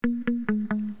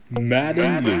Matt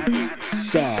and Luke's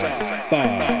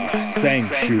Sci-Fi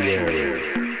Sanctuary.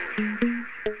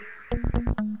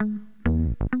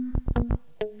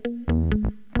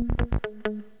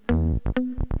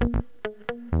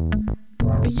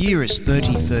 The year is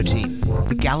 3013.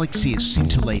 The galaxy is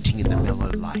scintillating in the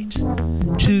mellow light.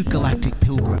 Two galactic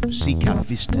pilgrims seek out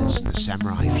vistas in the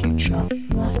samurai future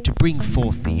to bring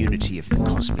forth the unity of the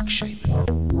cosmic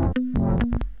shaman.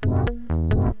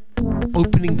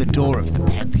 Opening the door of the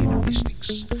pantheon of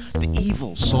mystics, the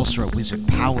evil sorcerer wizard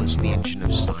powers the engine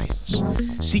of science,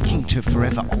 seeking to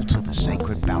forever alter the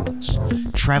sacred balance,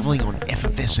 travelling on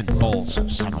effervescent balls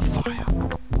of summer fire.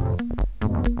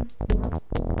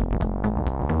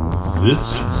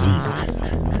 This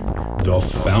week, The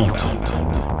Fountain.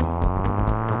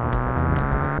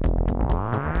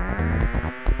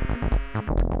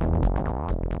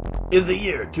 In the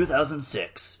year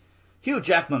 2006, Hugh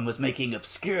Jackman was making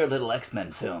obscure little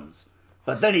X-Men films,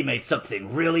 but then he made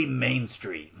something really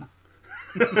mainstream.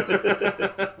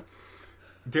 Darren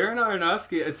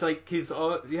Aronofsky, it's like he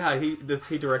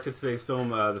directed today's film,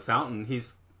 The Fountain.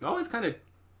 He's always kind of,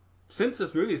 since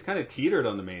this movie, he's kind of teetered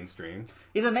on the mainstream.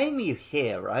 He's a name you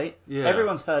hear, right? Yeah.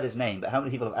 Everyone's heard his name, but how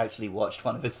many people have actually watched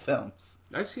one of his films?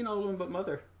 I've seen all of them but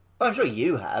Mother. Well, I'm sure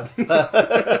you have.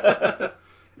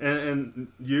 And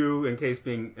you, in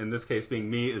this case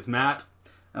being me, is Matt.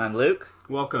 And I'm Luke.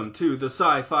 Welcome to the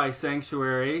Sci-Fi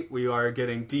Sanctuary. We are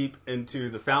getting deep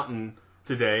into The Fountain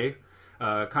today.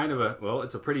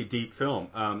 It's a pretty deep film.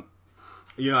 I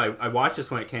watched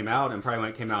this when it came out, and probably when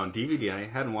it came out on DVD, and I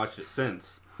hadn't watched it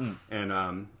since. And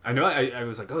I know I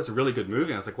was like, oh, it's a really good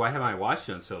movie. And I was like, why haven't I watched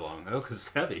it in so long? Oh, because it's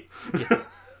heavy. Yeah.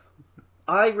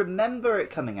 I remember it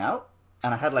coming out,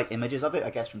 and I had like images of it, I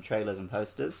guess, from trailers and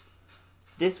posters.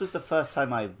 This was the first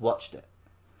time I watched it.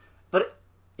 But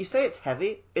you say it's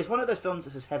heavy. It's one of those films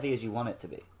that's as heavy as you want it to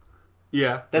be.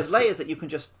 Yeah. There's layers that you can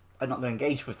just... I'm not going to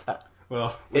engage with that.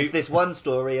 Well, it's this one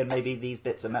story and maybe these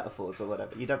bits are metaphors or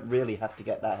whatever. You don't really have to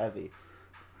get that heavy.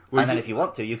 And then if you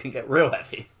want to, you can get real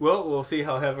heavy. Well, we'll see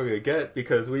how heavy we get,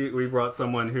 because we brought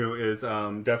someone who is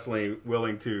definitely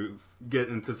willing to get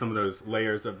into some of those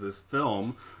layers of this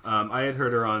film. I had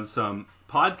heard her on some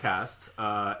podcasts,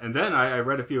 and then I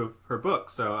read a few of her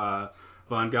books. So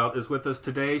Von Galt is with us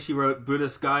today. She wrote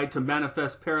Buddhist Guide to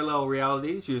Manifest Parallel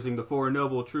Realities Using the Four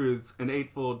Noble Truths and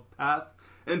Eightfold Path,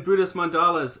 and Buddhist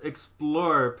Mandalas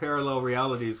Explore Parallel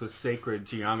Realities with Sacred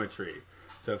Geometry.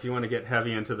 So if you want to get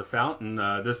heavy into The Fountain,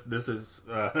 this is,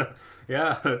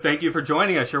 thank you for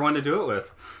joining us. You're one to do it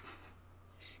with.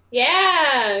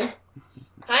 Yeah.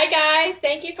 Hi, guys.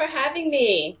 Thank you for having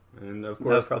me. And of No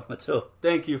course, problem at all.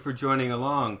 thank you for joining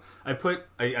along. I'm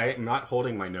not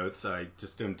holding my notes. I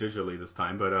just do them digitally this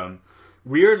time. But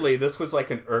weirdly, this was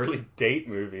like an early date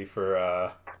movie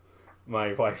for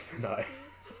my wife and I.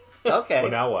 Okay. Well,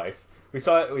 now wife. We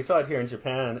saw it here in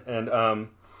Japan, and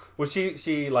well,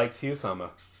 she likes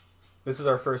Hugh-sama. This is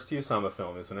our first Hugh-sama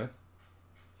film, isn't it?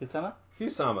 Hugh-sama?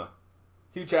 Hugh-sama.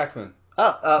 Hugh Jackman.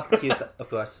 Oh, Hugh-sama, of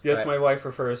course. Yes, right. My wife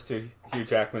refers to Hugh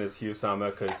Jackman as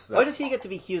Hugh-sama because... Why does he get to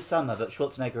be Hugh-sama, but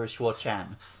Schwarzenegger is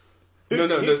Schwar-chan? No,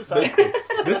 Who decides this?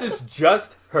 this is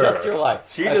just her. Just your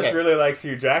wife. She just really likes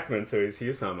Hugh Jackman, so he's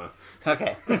Hugh-sama.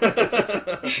 Okay.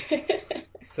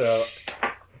 So...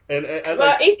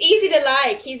 He's easy to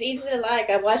like. He's easy to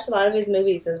like. I've watched a lot of his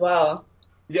movies as well.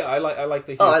 Yeah, I like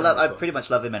the. I pretty much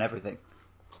love him in everything.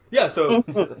 Yeah, so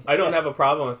I don't have a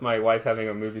problem with my wife having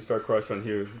a movie star crush on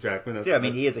Hugh Jackman.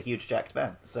 He is a huge jacked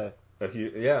man. So.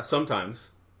 Sometimes.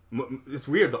 It's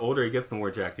weird. The older he gets, the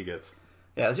more jacked he gets.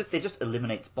 Yeah, it just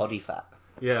eliminates body fat.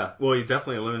 Yeah, well, he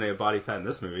definitely eliminated body fat in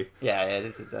this movie. Yeah,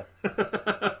 this is a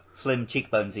slim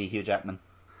cheekbonesy Hugh Jackman.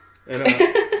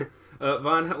 And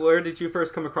Von, where did you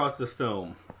first come across this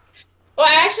film? Well,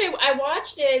 I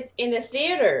watched it in the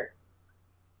theater,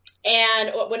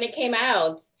 and when it came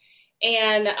out,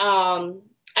 and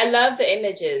I love the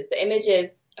images. The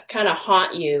images kind of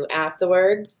haunt you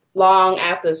afterwards, long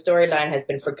after the storyline has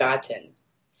been forgotten.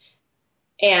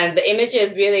 And the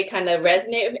images really kind of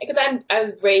resonate with me because I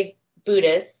was raised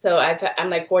Buddhist, so I'm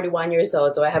like 41 years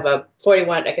old, so I have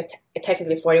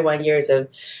technically 41 years of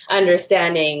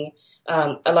understanding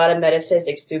a lot of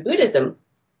metaphysics through Buddhism.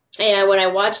 And when I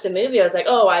watched the movie, I was like,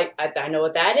 oh, I know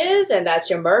what that is, and that's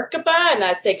your Merkaba, and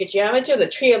that's sacred geometry, and the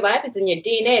tree of life is in your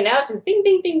DNA, and now it's just bing,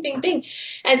 bing, bing, bing, bing.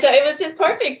 And so it was just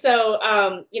perfect. So,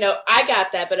 I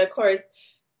got that, but of course,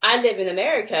 I live in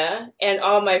America, and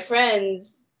all my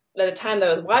friends at the time that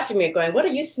I was watching me going, what are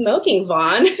you smoking,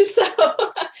 Vaughn? So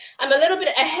I'm a little bit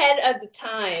ahead of the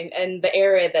time and the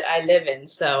area that I live in.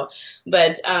 So,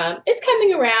 but it's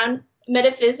coming around.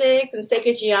 metaphysics and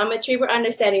sacred geometry. We're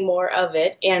understanding more of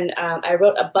it. And I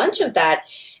wrote a bunch of that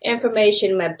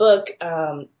information in my book,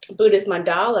 Buddhist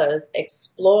Mandalas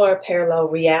Explore Parallel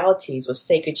Realities with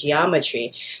Sacred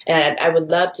Geometry. And I would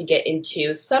love to get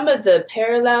into some of the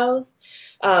parallels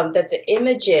that the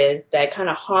images that kind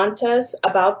of haunt us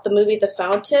about the movie The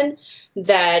Fountain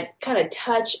that kind of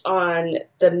touch on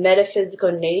the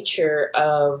metaphysical nature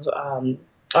of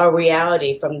our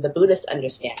reality from the Buddhist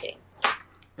understanding.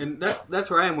 And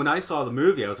that's where I am. When I saw the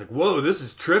movie, I was like, "Whoa, this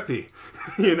is trippy,"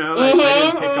 I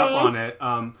didn't pick up on it.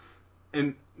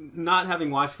 And not having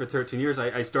watched for 13 years,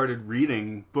 I started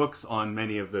reading books on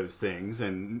many of those things,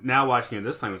 and now watching it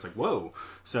this time, it's like, "Whoa!"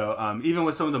 So even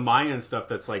with some of the Mayan stuff,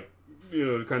 that's like,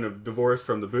 kind of divorced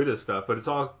from the Buddhist stuff, but it's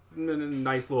all a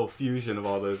nice little fusion of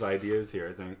all those ideas here,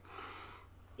 I think.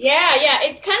 Yeah,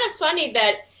 it's kind of funny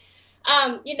that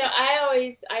I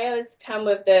always come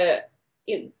with the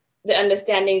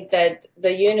understanding that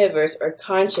the universe or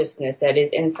consciousness that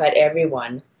is inside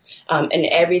everyone and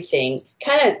everything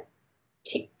kind of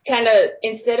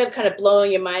instead of kind of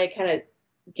blowing your mind, it kind of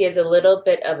gives a little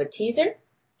bit of a teaser,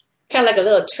 kind of like a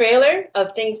little trailer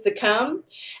of things to come.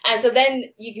 And so then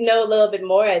you know a little bit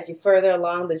more as you further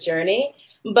along the journey.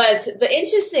 But the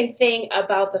interesting thing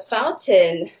about the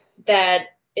fountain that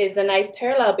is the nice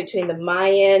parallel between the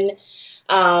Mayan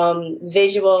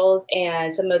visuals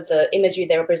and some of the imagery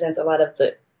that represents a lot of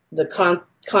the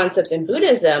concepts in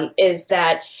Buddhism is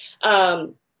that,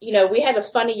 we had a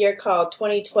funny year called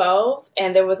 2012,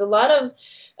 and there was a lot of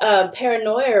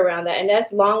paranoia around that, and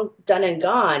that's long done and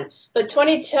gone. But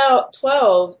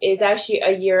 2012 is actually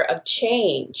a year of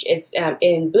change. It's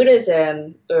in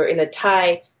Buddhism, or in the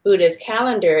Thai Buddhist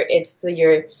calendar, it's the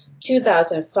year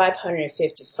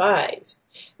 2555,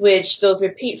 which those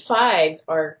repeat fives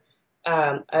are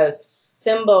a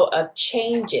symbol of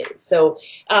changes. So,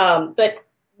 but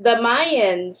the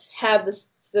Mayans have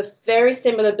the very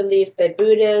similar belief that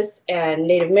Buddhists and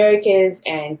Native Americans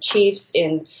and chiefs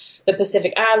in the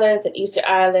Pacific Islands and Easter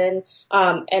Island,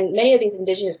 and many of these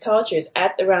indigenous cultures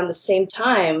at around the same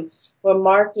time were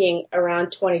marking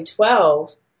around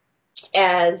 2012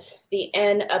 as the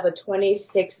end of a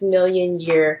 26 million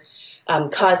year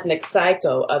cosmic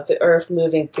cycle of the Earth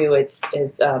moving through its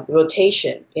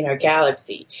rotation in our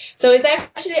galaxy. So it's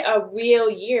actually a real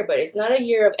year, but it's not a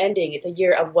year of ending. It's a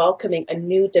year of welcoming a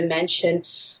new dimension,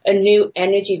 a new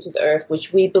energy to the Earth,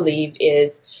 which we believe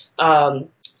is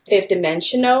fifth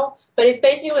dimensional. But it's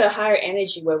basically a higher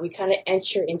energy where we kind of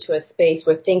enter into a space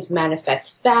where things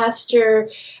manifest faster,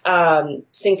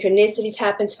 synchronicities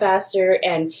happens faster,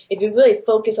 and if you really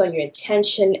focus on your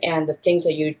intention and the things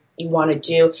that you want to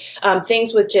do,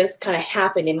 things would just kind of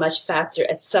happen in much faster,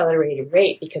 accelerated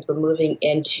rate because we're moving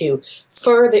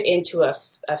further into a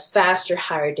faster,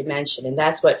 higher dimension, and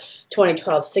that's what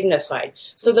 2012 signified.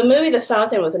 So the movie The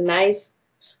Fountain was a nice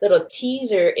little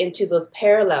teaser into those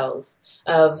parallels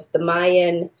of the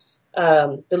Mayan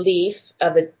belief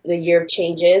of the year of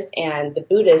changes and the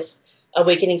Buddhist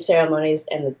awakening ceremonies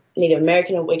and the Native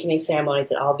American awakening ceremonies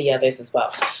and all the others as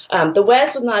well. The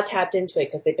West was not tapped into it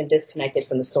because they've been disconnected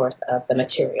from the source of the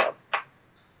material.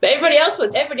 But everybody else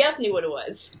knew what it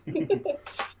was.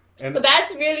 And so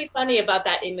that's really funny about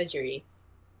that imagery.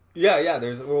 Yeah.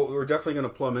 We're definitely going to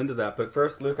plumb into that. But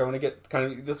first, Luke, I want to get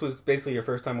this was basically your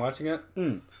first time watching it.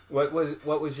 What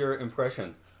was your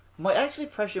impression? My actual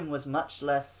impression was much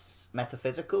less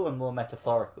metaphysical and more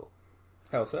metaphorical.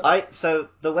 How so? So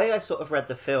the way I sort of read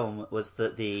the film was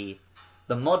that the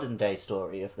modern day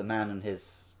story of the man and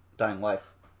his dying wife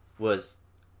was,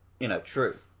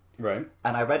 true. Right.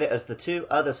 And I read it as the two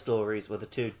other stories were the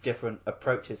two different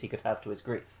approaches he could have to his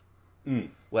grief.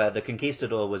 Where the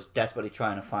conquistador was desperately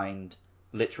trying to find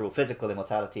literal physical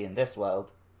immortality in this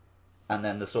world, and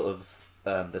then the sort of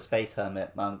the space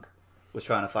hermit monk was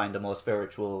trying to find a more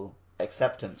spiritual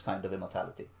acceptance kind of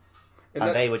immortality.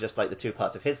 And they were just like the two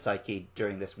parts of his psyche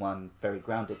during this one very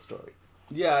grounded story.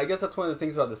 Yeah, I guess that's one of the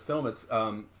things about this film. It's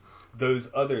those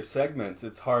other segments,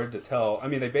 it's hard to tell. I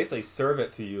mean, they basically serve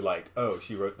it to you like, oh,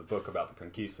 she wrote the book about the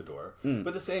conquistador. But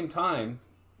at the same time,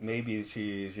 maybe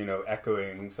she's,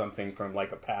 echoing something from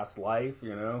like a past life,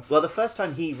 Well, the first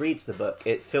time he reads the book,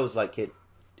 it feels like it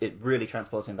really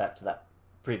transports him back to that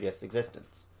previous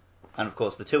existence. And of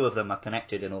course, the two of them are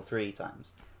connected in all three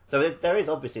times. So there is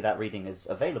obviously that reading is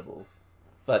available,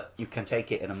 but you can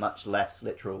take it in a much less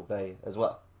literal way as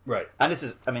well. Right. And this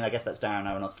is, I guess that's Darren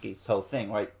Aronofsky's whole thing,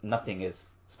 right? Nothing is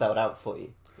spelled out for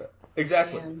you. But...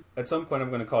 Exactly. Yeah. At some point, I'm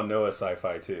going to call Noah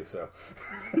sci-fi too. So.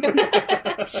 Yeah,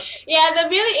 the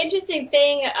really interesting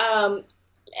thing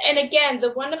And again,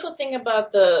 the wonderful thing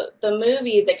about the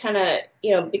movie that kind of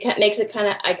makes it kind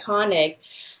of iconic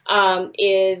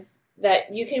is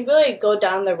that you can really go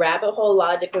down the rabbit hole a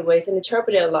lot of different ways and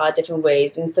interpret it a lot of different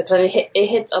ways, and so kind of it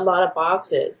hits a lot of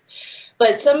boxes.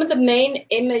 But some of the main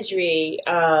imagery,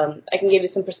 I can give you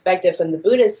some perspective from the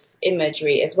Buddhist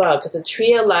imagery as well, because the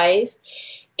tree of life,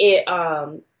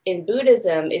 in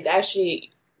Buddhism, is actually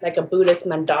like a Buddhist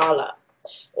mandala,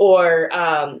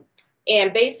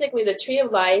 and basically the tree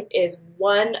of life is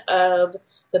one of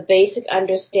the basic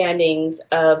understandings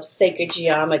of sacred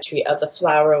geometry of the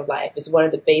flower of life. It's one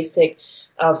of the basic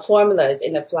formulas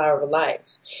in the flower of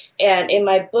life. And in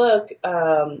my book,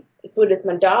 Buddhist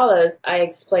Mandalas, I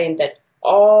explained that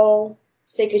all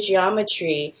sacred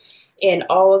geometry in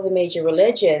all of the major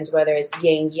religions, whether it's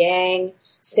yin-yang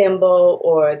symbol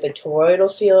or the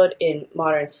toroidal field in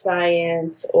modern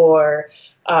science, or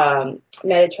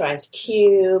Metatron's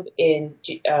cube in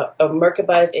or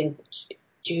Merkabahs in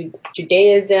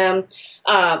Judaism,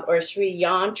 or Sri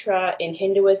Yantra in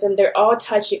Hinduism, they're all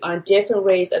touching on different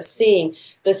ways of seeing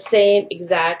the same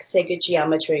exact sacred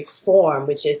geometric form,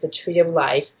 which is the tree of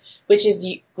life,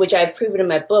 which I've proven in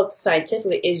my book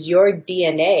scientifically is your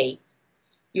DNA.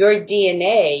 Your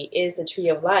DNA is the tree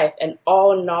of life, and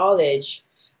all knowledge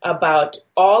about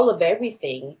all of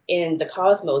everything in the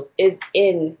cosmos is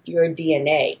in your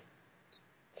DNA.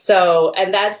 So,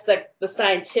 and that's the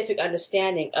scientific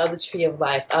understanding of the tree of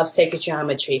life, of sacred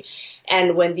geometry.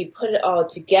 And when you put it all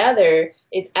together,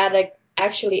 it's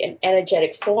actually an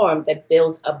energetic form that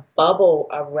builds a bubble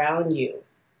around you.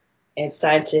 And it's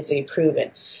scientifically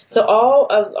proven. So all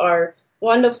of our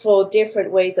wonderful different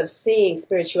ways of seeing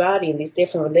spirituality in these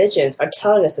different religions are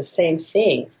telling us the same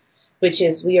thing, which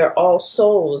is we are all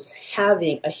souls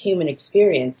having a human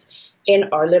experience in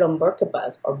our little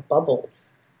Merkabahs or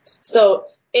bubbles. So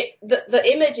the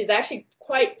image is actually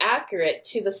quite accurate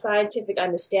to the scientific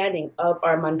understanding of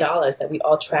our mandalas that we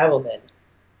all travel in.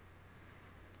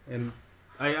 And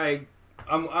I'm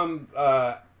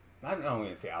I don't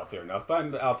want to say out there enough, but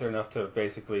I'm out there enough to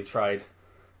basically tried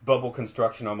bubble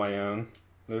construction on my own.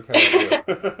 Luke, how about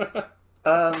you?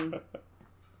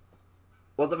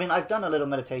 Well, I mean, I've done a little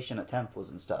meditation at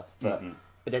temples and stuff, but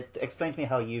explain to me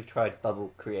how you've tried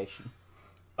bubble creation.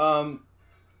 Man,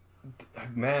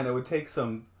 it would take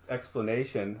some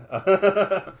explanation.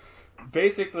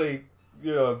 Basically,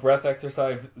 a breath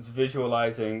exercise is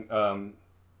visualizing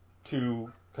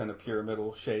two kind of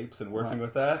pyramidal shapes and working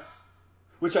with that,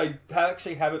 which I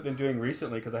actually haven't been doing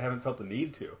recently because I haven't felt the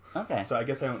need to. Okay. So I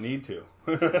guess I don't need to.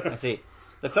 I see.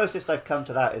 The closest I've come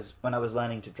to that is when I was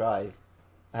learning to drive.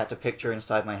 I had to picture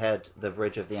inside my head the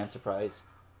bridge of the Enterprise.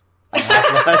 And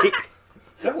I had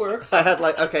that works. I had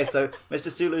okay, so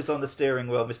Mr. Sulu's on the steering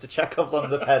wheel, Mr. Chekhov's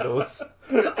on the pedals,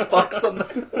 Spock's on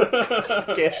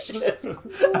the gear shift, and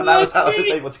that was how I was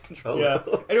able to control it.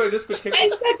 Anyway, this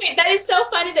particular... That is so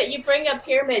funny that you bring up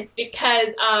pyramids, because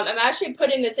I'm actually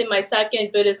putting this in my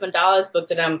second Buddhist Mandalas book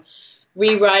that I'm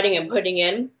rewriting and putting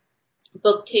in,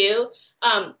 book 2.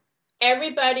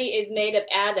 Everybody is made of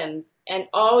atoms, and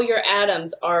all your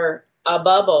atoms are a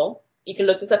bubble. You can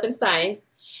look this up in science.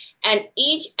 And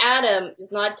each atom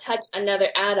does not touch another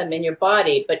atom in your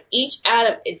body, but each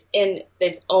atom is in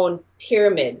its own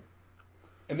pyramid.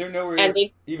 And they're nowhere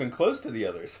even close to the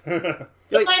others. It's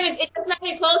not even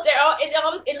close.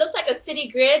 It looks like a city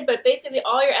grid, but basically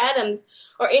all your atoms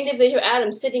are individual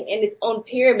atoms sitting in its own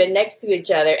pyramid next to each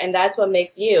other, and that's what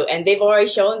makes you. And they've already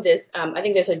shown this. I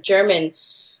think there's a German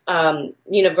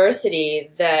university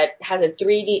that has a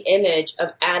 3D image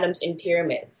of atoms in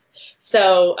pyramids.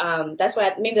 So that's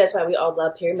why we all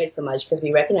love pyramids so much, because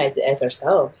we recognize it as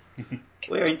ourselves.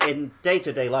 We're in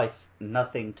day-to-day life,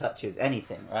 nothing touches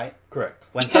anything, right? Correct.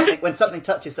 When something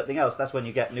touches something else, that's when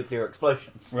you get nuclear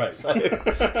explosions. Right. So.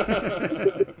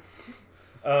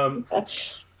 I'm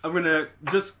going to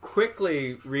just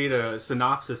quickly read a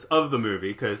synopsis of the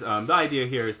movie, because the idea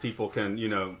here is people can,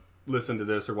 listen to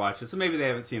this or watch this, so maybe they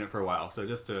haven't seen it for a while. So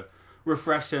just to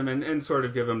refresh them and sort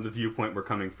of give them the viewpoint we're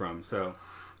coming from. So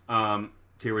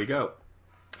here we go.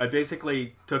 I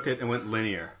basically took it and went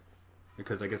linear,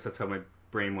 because I guess that's how my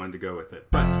brain wanted to go with it.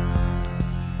 But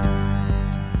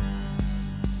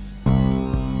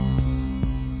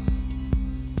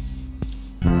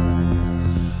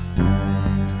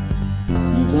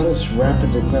you got us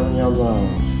rapid declaring our love.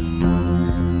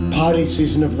 Party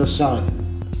season of the sun.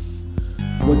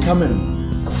 We're coming,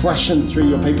 crashing through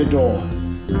your paper door.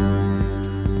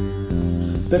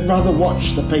 But rather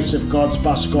watch the face of God's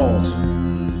bus god.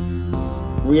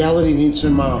 Reality needs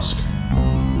a mask.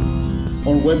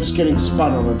 On webs getting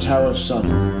spun on a tower of sun.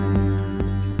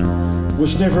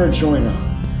 Was never a joiner.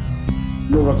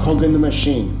 nor a cog in the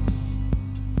machine.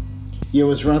 You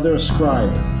was rather a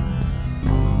scribe,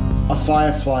 a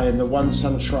firefly in the One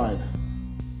Sun tribe.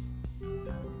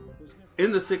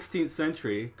 In the 16th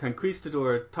century,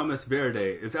 Conquistador Thomas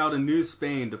Verde is out in New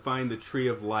Spain to find the Tree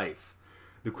of Life.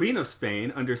 The Queen of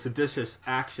Spain, under seditious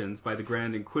actions by the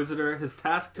Grand Inquisitor, has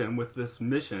tasked him with this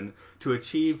mission to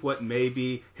achieve what may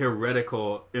be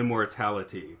heretical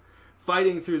immortality.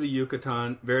 Fighting through the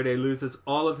Yucatan, Verde loses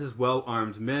all of his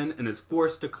well-armed men and is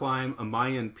forced to climb a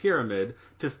Mayan pyramid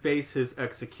to face his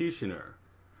executioner,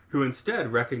 who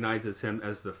instead recognizes him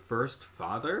as the first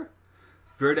father.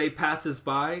 Verde passes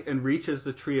by and reaches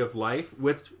the Tree of Life,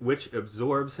 which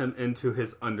absorbs him into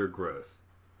his undergrowth.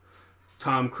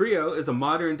 Tom Creo is a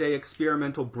modern-day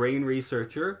experimental brain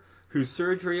researcher whose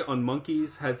surgery on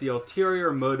monkeys has the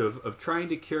ulterior motive of trying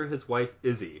to cure his wife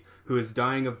Izzy, who is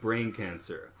dying of brain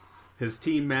cancer. His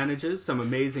team manages some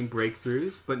amazing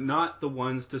breakthroughs, but not the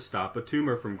ones to stop a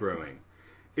tumor from growing.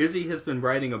 Izzy has been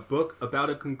writing a book about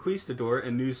a conquistador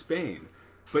in New Spain,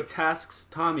 but tasks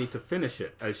Tommy to finish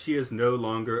it, as she is no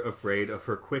longer afraid of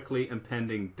her quickly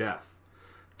impending death.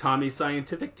 Tommy's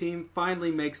scientific team finally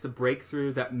makes the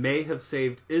breakthrough that may have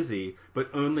saved Izzy,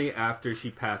 but only after she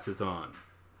passes on.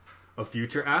 A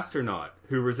future astronaut,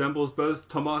 who resembles both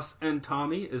Tomas and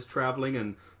Tommy, is traveling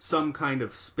in some kind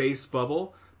of space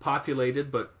bubble,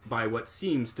 populated but by what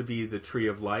seems to be the Tree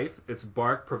of Life, its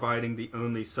bark providing the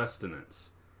only sustenance.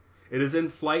 It is in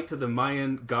flight to the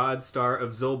Mayan god star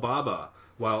of Zilbaba,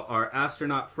 while our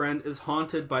astronaut friend is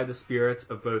haunted by the spirits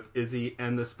of both Izzy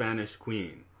and the Spanish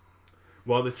Queen.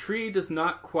 While the tree does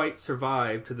not quite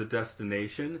survive to the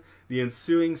destination, the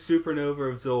ensuing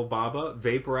supernova of Zilbaba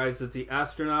vaporizes the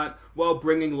astronaut while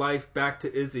bringing life back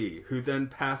to Izzy, who then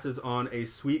passes on a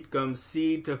sweet gum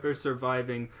seed to her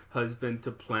surviving husband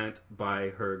to plant by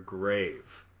her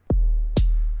grave.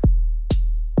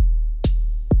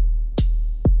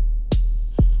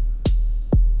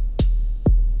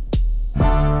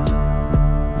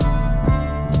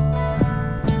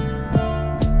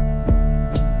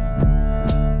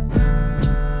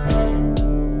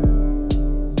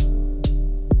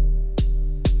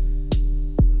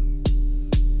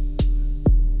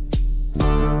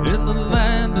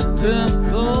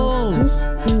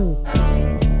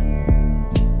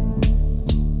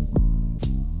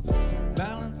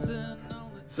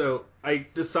 So I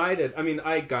decided,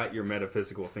 I got your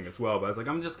metaphysical thing as well, but I was like,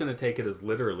 I'm just going to take it as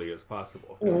literally as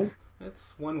possible. That's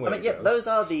one way to go. Those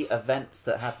are the events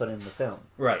that happen in the film.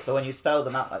 Right. But when you spell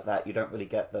them out like that, you don't really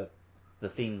get the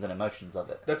themes and emotions of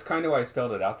it. That's kind of why I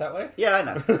spelled it out that way? Yeah, I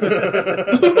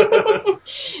know.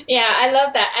 Yeah, I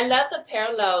love that. I love the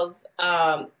parallels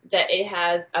that it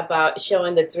has about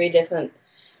showing the three different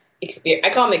I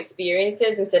call them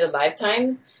experiences instead of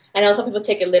lifetimes. I know some people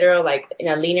take it literal, like in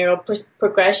a linear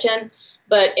progression,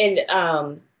 but in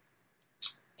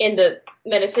the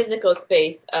metaphysical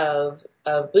space of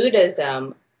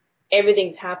Buddhism,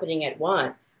 everything's happening at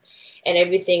once, and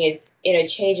everything is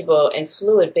interchangeable and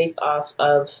fluid based off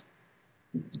of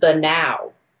the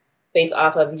now, based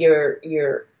off of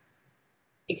your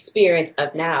experience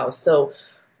of now. So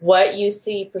what you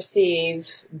see, perceive,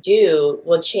 do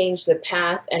will change the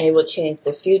past and it will change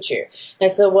the future.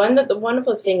 And so the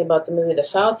wonderful thing about the movie The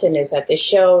Fountain is that they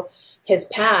show his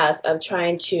past of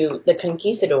the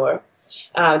conquistador,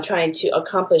 trying to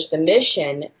accomplish the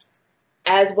mission,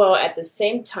 as well at the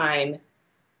same time,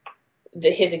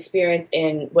 his experience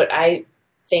in what I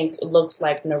think looks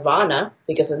like nirvana,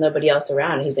 because there's nobody else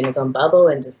around. He's in his own bubble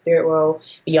in the spirit world,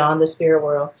 beyond the spirit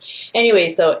world.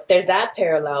 Anyway, so there's that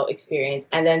parallel experience,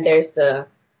 and then there's the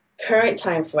current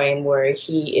time frame where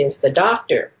he is the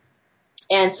doctor.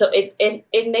 And so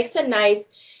it makes a nice,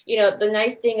 the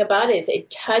nice thing about it is it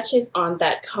touches on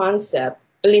that concept,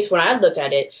 at least when I look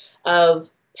at it, of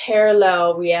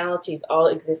parallel realities all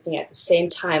existing at the same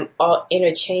time, all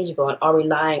interchangeable and all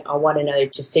relying on one another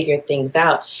to figure things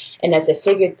out. And as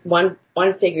one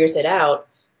figures it out,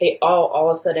 they all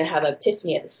of a sudden have an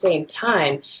epiphany at the same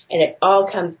time. And it all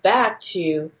comes back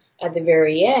to, at the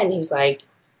very end, he's like,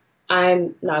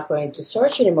 I'm not going to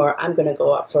search anymore. I'm going to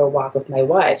go out for a walk with my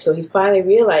wife. So he finally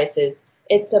realizes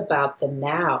it's about the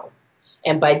now.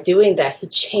 And by doing that, he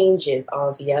changes all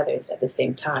of the others at the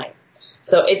same time.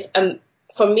 So it's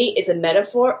for me, it's a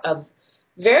metaphor of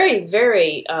very,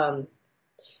 very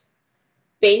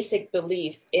basic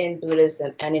beliefs in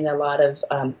Buddhism and in a lot of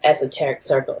esoteric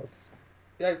circles.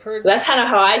 Yeah, I've heard. So that's kind of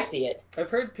how I see it. I've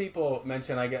heard people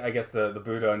mention, I guess, the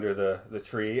Buddha under the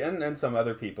tree, and some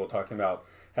other people talking about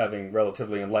having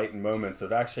relatively enlightened moments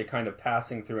of actually kind of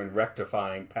passing through and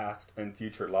rectifying past and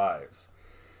future lives.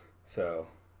 So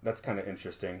That's kind of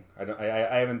interesting. I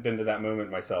haven't been to that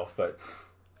moment myself, but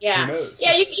who Yeah. knows?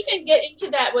 Yeah, you can get into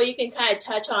that where you can kind of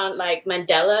touch on like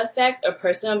Mandela effects or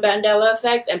personal Mandela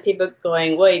effects and people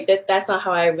going, wait, that's not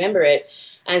how I remember it.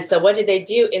 And so what did they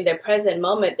do in their present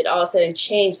moment that all of a sudden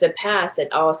changed the past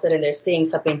and all of a sudden they're seeing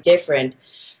something different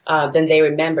than they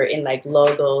remember in like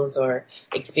logos or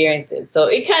experiences. So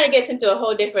it kind of gets into a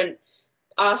whole different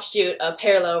offshoot of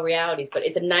parallel realities, but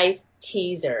it's a nice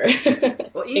teaser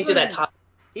Well, into that topic.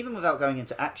 even without going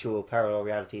into actual parallel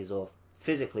realities or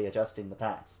physically adjusting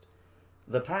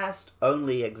the past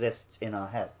only exists in our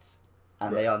heads,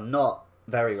 and they Right. are not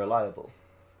very reliable.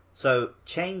 So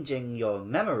changing your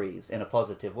memories in a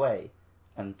positive way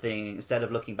and thinking, instead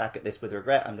of looking back at this with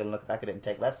regret, I'm going to look back at it and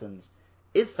take lessons,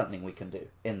 is something we can do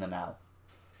in the now.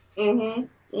 Mhm.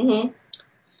 Mhm.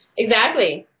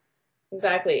 Exactly.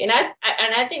 Exactly. And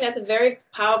I think that's a very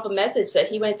powerful message that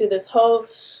he went through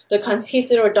the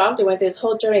conquistador doctor went through this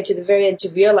whole journey to the very end to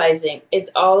realizing it's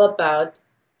all about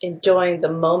enjoying the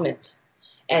moment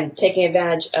and taking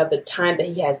advantage of the time that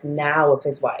he has now with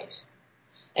his wife.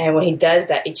 And when he does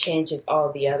that, it changes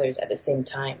all the others at the same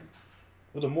time.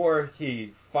 Well, the more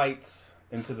he fights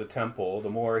into the temple, the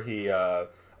more he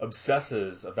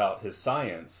obsesses about his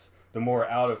science, the more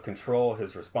out of control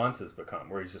his responses become,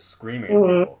 where he's just screaming at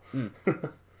Mm-hmm. people.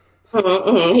 Mm. So,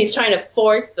 Mm-hmm. He's trying to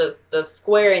force the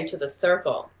square into the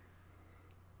circle.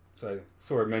 so I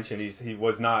sort of mentioned he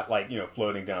was not like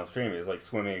floating downstream. He was like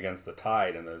swimming against the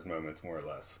tide in those moments, more or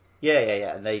less. Yeah.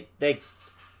 And they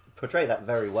portray that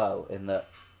very well in that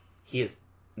he is,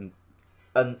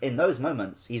 and in those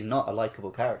moments, he's not a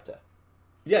likable character.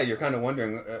 Yeah, you're kind of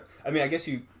wondering. I mean, I guess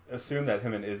you assume that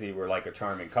him and Izzy were like a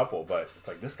charming couple, but it's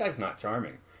like this guy's not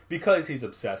charming because he's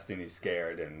obsessed and he's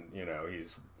scared and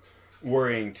he's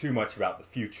worrying too much about the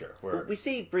future. Where We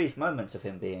see brief moments of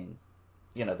him being,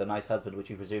 the nice husband which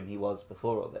we presume he was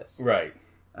before all this. right,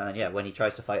 And yeah, when he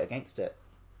tries to fight against it.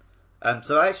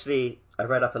 So I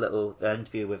read up a little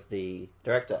interview with the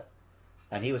director,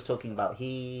 and he was talking about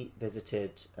he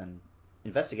visited and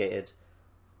investigated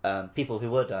people who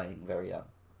were dying very young.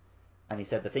 And he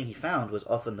said the thing he found was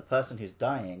often the person who's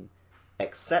dying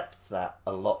accepts that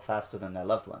a lot faster than their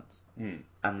loved ones. mm.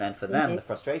 And then for them, the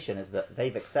frustration is that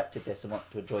they've accepted this and want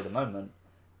to enjoy the moment,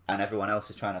 and everyone else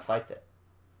is trying to fight it.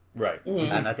 Right.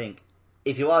 Mm-hmm. And I think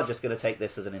if you are just going to take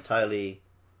this as an entirely,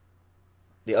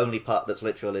 the only part that's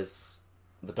literal is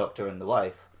the doctor and the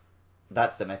wife,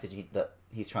 that's the message that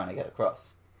he's trying to get across.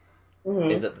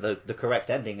 Mm-hmm. Is that the correct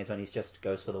ending is when he just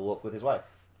goes for the walk with his wife,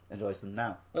 enjoys them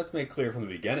now. Let's make clear from the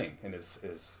beginning in his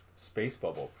space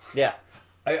bubble. Yeah.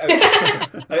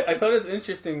 I thought it was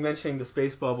interesting mentioning the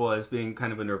space bubble as being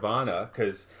kind of a nirvana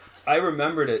because I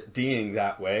remembered it being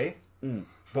that way. Mm.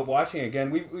 But watching again,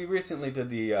 we recently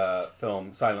did the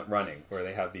film Silent Running, where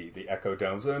they have the echo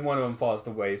domes, and one of them falls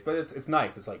to waste. But it's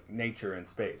nice. It's like nature in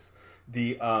space.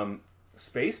 The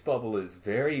space bubble is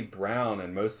very brown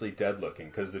and mostly dead looking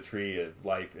because the tree of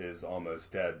life is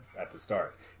almost dead at the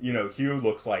start. Hugh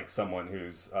looks like someone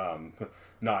who's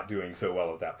not doing so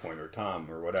well at that point, or Tom,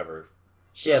 or whatever.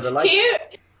 Yeah, the life.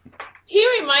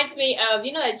 He reminds me of,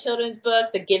 that children's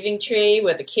book, The Giving Tree,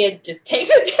 where the kid just takes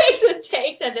and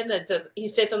takes, and then he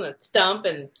sits on the stump,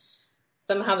 and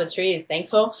somehow the tree is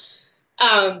thankful.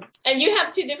 And you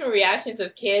have two different reactions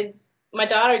of kids. My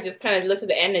daughter just kind of looks at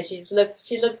the end, and she looks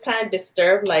kind of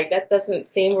disturbed, like that doesn't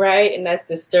seem right, and that's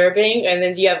disturbing. And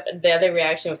then you have the other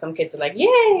reaction where some kids are like,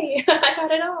 "Yay, I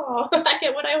got it all, I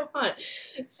get what I want."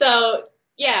 So.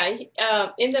 Yeah,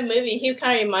 in the movie, he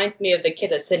kind of reminds me of the kid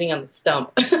that's sitting on the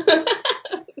stump.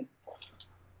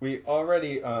 We've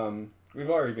already been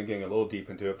getting a little deep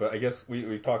into it, but I guess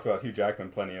we've talked about Hugh Jackman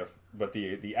plenty of, but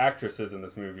the actresses in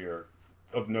this movie are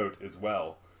of note as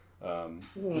well.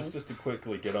 Just to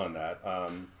quickly get on that,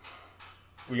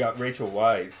 we got Rachel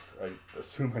Weisz. I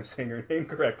assume I'm saying her name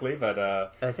correctly, but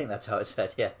I think that's how it's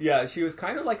said. Yeah. yeah, she was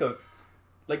kind of like up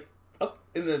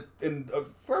in a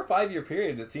 4 or 5 year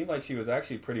period. It seemed like she was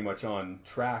actually pretty much on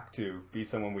track to be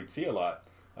someone we'd see a lot.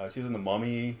 She was in The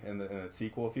Mummy and the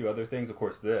sequel, a few other things. Of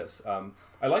course, this.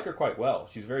 I like her quite well.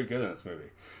 She's very good in this movie.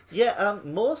 Yeah,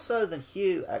 more so than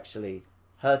Hugh, actually.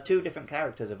 Her two different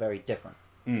characters are very different.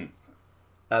 Mm.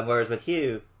 Whereas with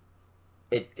Hugh,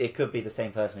 it could be the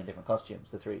same person in different costumes,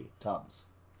 the three Toms.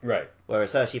 Right.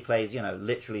 Whereas her, she plays,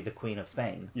 literally the Queen of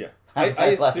Spain. Yeah. I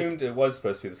assumed it was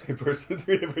supposed to be the same person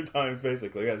 3 different times,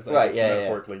 basically. Right, yeah.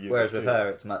 Whereas with too. her,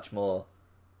 it's much more...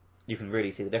 You can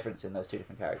really see the difference in those two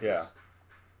different characters. Yeah.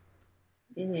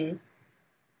 Mm-hmm.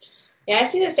 Yeah, I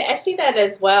see that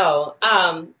as well.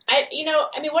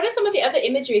 What are some of the other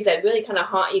imageries that really kind of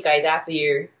haunt you guys after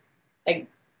you're, like,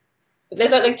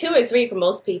 there's like 2 or 3 for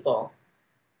most people.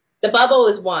 The bubble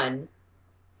is one,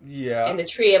 Yeah. and the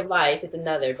tree of life is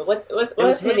another. But what's It was some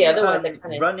of him the other ones that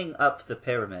kind of running up the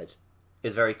pyramid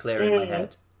is very clear in my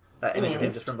head. That image of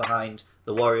him just from behind,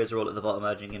 the warriors are all at the bottom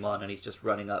urging him on, and he's just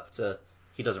running up to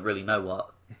he doesn't really know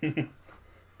what.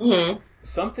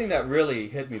 Something that really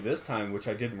hit me this time, which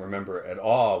I didn't remember at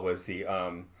all, was the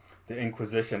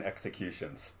Inquisition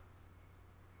executions.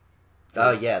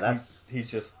 Oh yeah, that's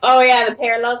He's just Oh yeah, the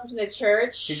parallels between the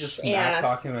church. he's just smack and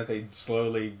talking as they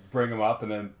slowly bring him up and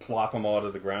then plop him all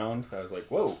to the ground. I was like,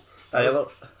 whoa.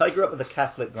 well, I grew up with a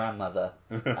Catholic grandmother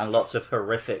and lots of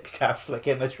horrific Catholic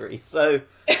imagery, so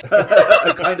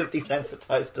I'm kind of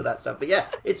desensitized to that stuff. But yeah,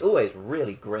 it's always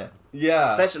really grim.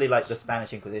 Yeah. Especially like the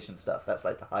Spanish Inquisition stuff. That's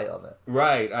like the height of it.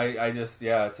 Right. I just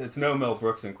it's no Mel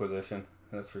Brooks Inquisition.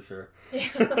 That's for sure.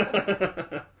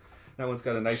 That one's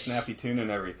got a nice snappy tune and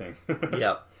everything.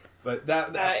 Yeah. But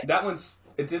that one's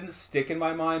it didn't stick in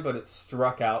my mind, but it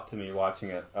struck out to me watching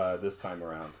it this time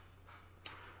around.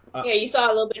 yeah, you saw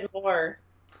a little bit more.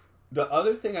 The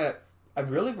other thing I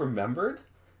really remembered,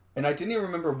 and I didn't even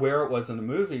remember where it was in the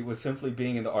movie, was simply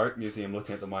being in the art museum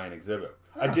looking at the Mayan exhibit.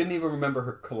 I didn't even remember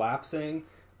her collapsing.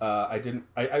 I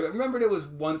remembered it was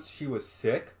once she was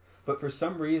sick, but for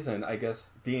some reason, I guess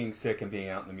being sick and being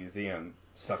out in the museum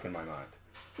stuck in my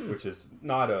mind, which is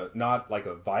not like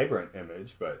a vibrant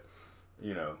image, but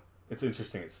you know, it's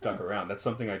interesting. It stuck around. That's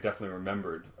something I definitely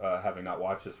remembered, having not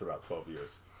watched this for about 12 years.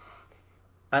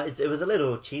 And it was a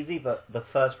little cheesy, but the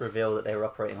first reveal that they were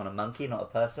operating on a monkey, not a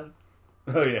person.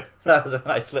 Oh yeah, That was a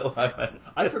nice little moment.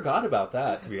 I forgot about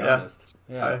that, to be honest.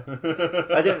 Yeah.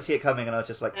 I didn't see it coming, and I was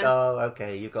just like, oh,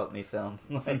 okay, you got me, film.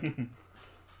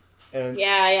 And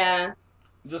Yeah.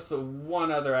 just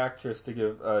one other actress to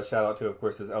give a shout out to, of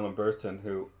course, is Ellen Burstyn,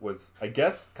 who was, I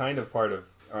guess, kind of part of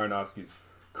Aronofsky's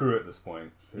crew at this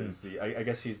point. Who's I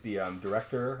guess she's the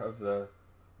director of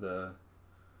the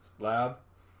lab.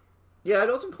 Yeah, I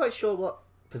wasn't quite sure what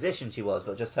position she was,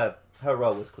 but just her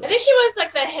role was clear. I think she was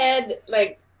like the head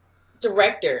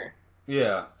director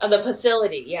Yeah. of the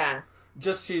facility. Yeah.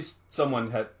 Just she's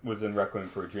someone that was in Requiem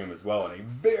for a Dream as well, in a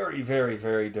very, very,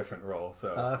 very different role. So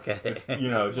Okay. it's,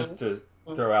 just to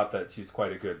throw out that she's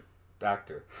quite a good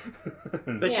actor.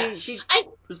 But Yeah. she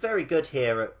was very good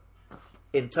here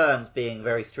in turns being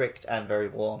very strict and very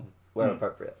warm where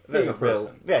appropriate. Very Human real.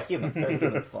 person. Yeah, human. Very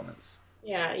human performance.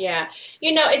 Yeah.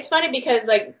 It's funny because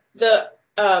the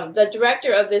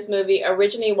director of this movie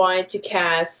originally wanted to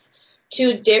cast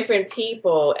two different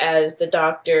people as the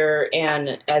Doctor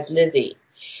and as Lizzie,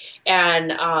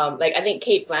 and I think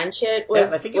Kate Blanchett was.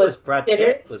 Yeah, I think it was Brad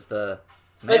Pitt was the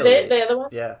male Was it lead. the other one?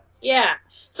 Yeah. Yeah.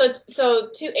 So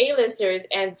two A-listers,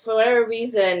 and for whatever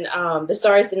reason, the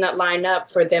stars did not line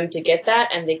up for them to get that,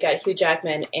 and they got Hugh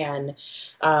Jackman and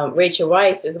Rachel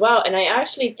Weisz as well. And I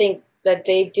actually think that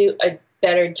they do a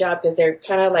better job because they're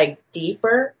kind of like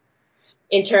deeper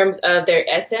in terms of their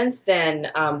essence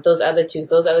than those other two.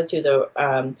 Those other two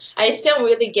are. I still don't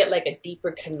really get like a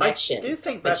deeper connection. I do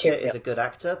think Brad Pitt is a good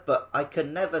actor, but I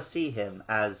can never see him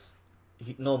as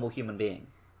a normal human being.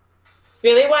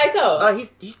 Really? Why so?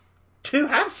 He's too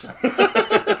handsome.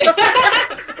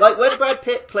 Like when Brad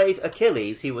Pitt played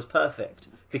Achilles, he was perfect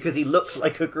because he looks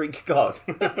like a Greek god.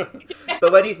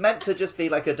 But when he's meant to just be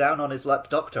like a down on his luck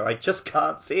doctor, I just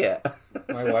can't see it.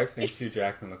 My wife thinks Hugh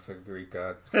Jackman looks like a Greek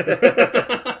god.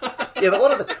 Yeah, but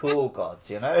one of the cool gods,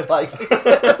 like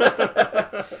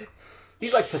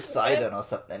he's like Poseidon or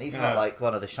something. He's not like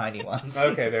one of the shiny ones.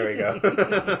 Okay, there we go.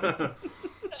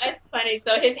 That's funny.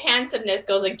 So his handsomeness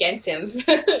goes against him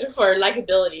for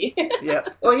likability. Yeah.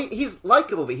 Well, he's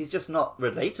likable, but he's just not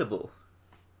relatable.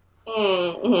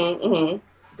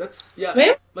 That's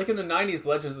Maybe? like in the 90s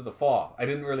Legends of the Fall. I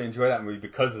didn't really enjoy that movie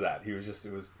because of that.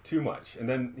 It was too much. And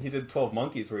then he did 12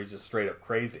 Monkeys where he's just straight up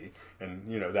crazy, and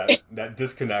that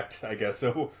disconnect, I guess.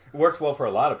 So it worked well for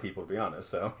a lot of people, to be honest.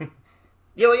 So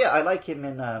Yeah, I like him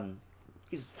in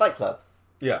he's Fight Club.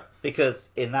 Yeah. Because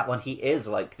in that one he is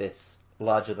like this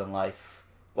larger than life,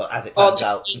 well, as it turns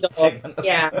out.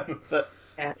 Yeah. But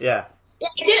yeah. Yeah.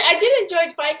 I did enjoy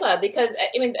Fight Club because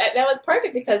that was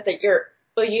perfect because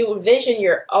you envision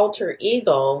your alter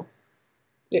ego,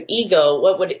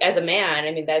 what would as a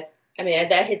man.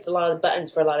 That hits a lot of the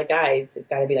buttons for a lot of guys. It's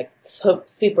got to be like so,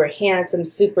 super handsome,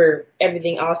 super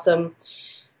everything awesome,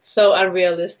 so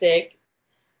unrealistic.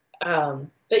 I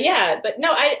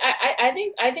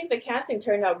think the casting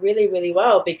turned out really, really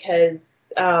well because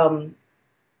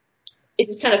it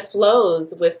just kind of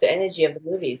flows with the energy of the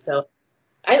movie. So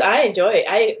I enjoy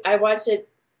it. I watched it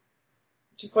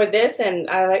for this, and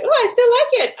I like. Oh, I still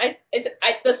like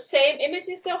it. The same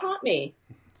images still haunt me.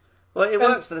 Well, it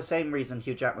works for the same reason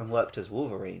Hugh Jackman worked as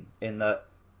Wolverine, in that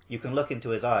you can look into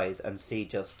his eyes and see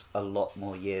just a lot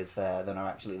more years there than are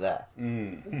actually there.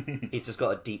 He's just got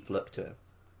a deep look to him.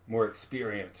 More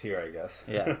experience here, I guess.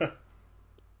 Yeah.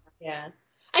 Yeah.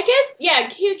 I guess, yeah,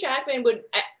 Hugh Jackman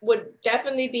would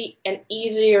definitely be an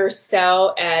easier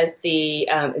sell as the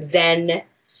Zen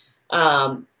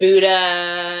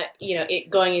Buddha,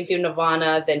 going in through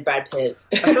Nirvana than Brad Pitt.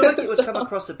 I feel like it would come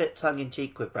across a bit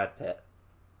tongue-in-cheek with Brad Pitt.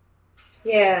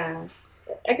 Yeah,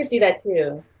 I can see that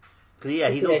too. Because, yeah,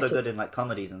 he's also good in, like,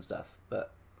 comedies and stuff,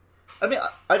 but... I mean,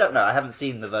 I don't know. I haven't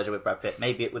seen The Virgin with Brad Pitt.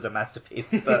 Maybe it was a masterpiece,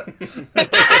 but...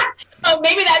 Oh,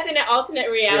 maybe that's in an alternate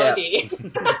reality.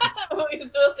 Yeah. We'll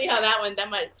see how that one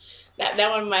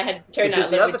might have turned out.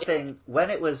 Because the other thing, when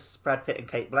it was Brad Pitt and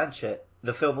Cate Blanchett,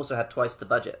 the film also had twice the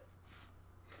budget.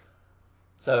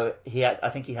 So I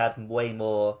think he had way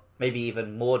more, maybe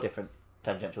even more different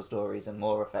tangential stories and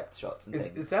more effects shots and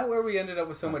things. Is that where we ended up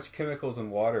with so much chemicals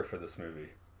and water for this movie?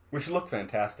 Which look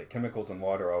fantastic. Chemicals and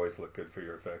water always look good for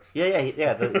your effects. Yeah.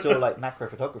 It's all like macro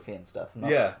photography and stuff,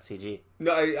 not CG.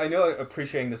 No, I know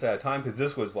appreciating this at a time because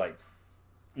this was like,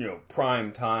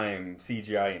 prime time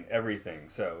CGI and everything.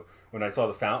 So when I saw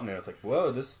the fountain, I was like,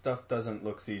 whoa, this stuff doesn't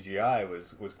look CGI. It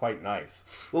was quite nice.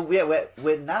 Well, yeah,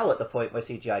 we're now at the point where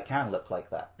CGI can look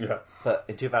like that. Yeah. But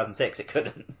in 2006, it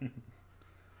couldn't.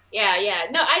 Yeah.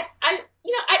 No, I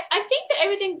think that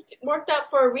everything worked out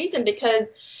for a reason because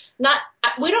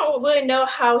we don't really know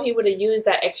how he would have used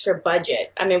that extra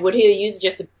budget. I mean, would he have used it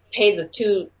just to pay the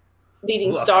two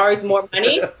leading stars more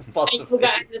money? And you would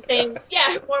gotten the same,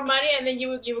 more money, and then you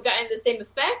would gotten the same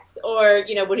effects, or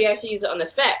would he actually use it on the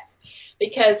effects?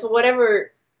 Because for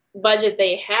whatever budget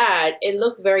they had, it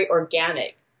looked very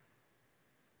organic.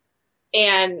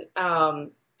 And I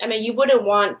mean, you wouldn't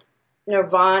want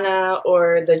Nirvana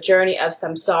or the journey of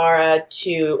samsara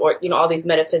or all these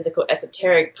metaphysical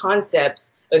esoteric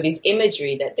concepts or these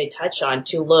imagery that they touch on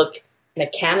to look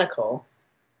mechanical.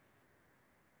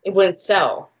 It wouldn't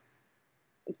sell,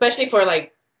 especially for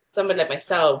like somebody like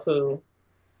myself who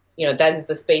that is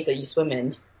the space that you swim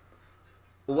in.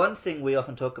 One thing we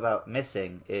often talk about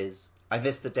missing is I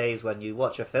miss the days when you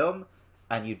watch a film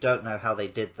and you don't know how they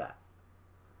did that.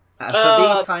 And for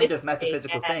these kind of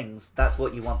metaphysical things, that's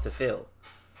what you want to feel.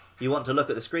 You want to look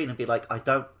at the screen and be like, I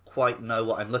don't quite know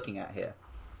what I'm looking at here.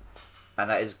 And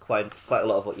that is quite a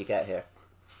lot of what you get here.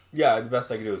 Yeah, the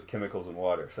best I can do is chemicals and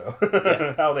water, so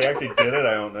how they actually did it,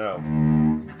 I don't know.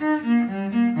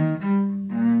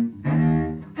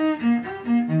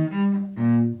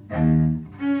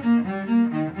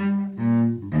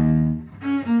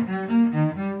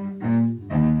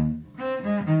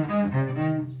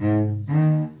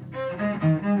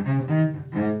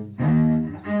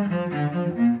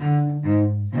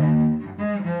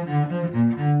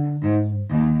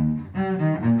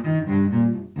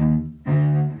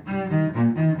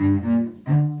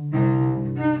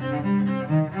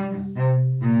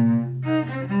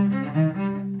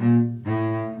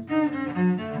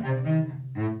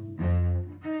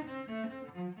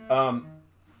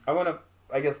 I want to,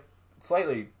 I guess,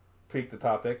 slightly tweak the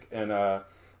topic, and I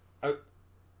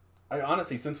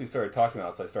honestly, since we started talking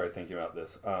about this, I started thinking about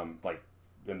this, like,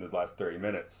 in the last 30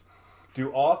 minutes.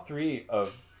 Do all three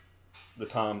of the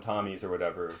Tommies or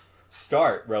whatever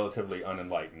start relatively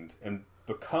unenlightened and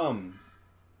become,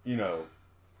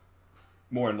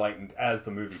 more enlightened as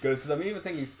the movie goes? Because I'm even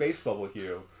thinking Space Bubble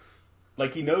Hugh,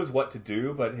 like, he knows what to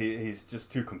do, but he's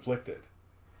just too conflicted.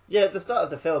 Yeah, at the start of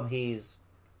the film, he's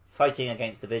fighting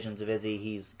against the visions of Izzy.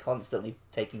 He's constantly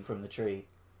taking from the tree.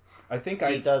 I think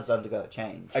he does undergo a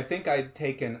change. I think I'd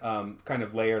taken kind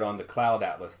of layered on the Cloud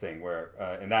Atlas thing, where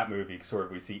in that movie, sort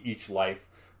of we see each life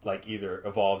like either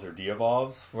evolves or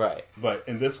de-evolves. Right. But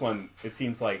in this one, it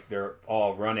seems like they're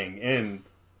all running in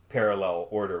parallel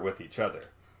order with each other.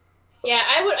 Yeah,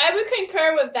 I would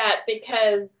concur with that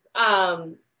because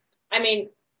I mean,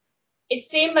 it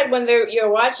seemed like when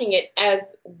you're watching it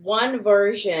as one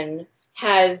version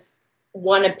has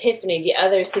one epiphany, the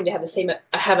others seem to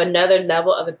have another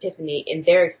level of epiphany in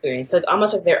their experience. So it's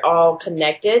almost like they're all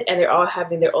connected and they're all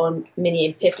having their own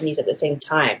mini epiphanies at the same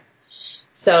time.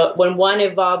 So when one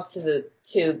evolves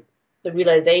to the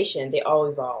realization, they all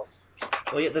evolve.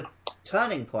 Well, yeah, the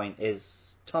turning point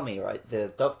is Tommy, right?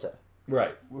 The doctor.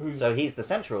 Right. So he's the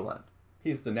central one.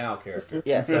 He's the now character.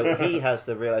 Yeah, so he has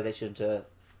the realization to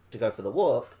go for the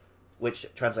warp, which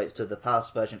translates to the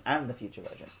past version and the future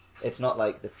version. It's not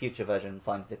like the future version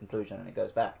finds the conclusion and it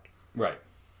goes back. Right.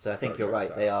 So I think you're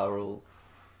right. They are all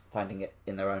finding it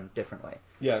in their own different way.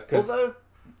 Yeah, although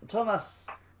Thomas,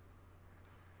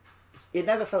 it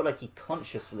never felt like he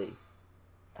consciously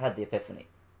had the epiphany.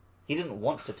 He didn't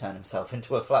want to turn himself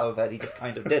into a flower bed. He just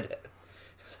kind of did it.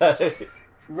 So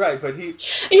Right, but he.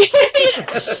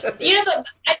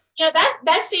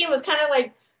 That scene was kind of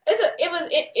like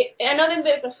I know they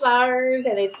make the flowers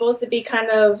and it's supposed to be kind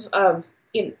of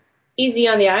easy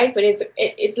on the eyes, but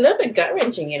it's a little bit gut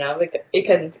wrenching,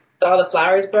 because it's all the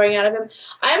flowers growing out of him.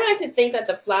 I like to think that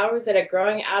the flowers that are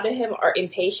growing out of him are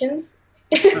impatience.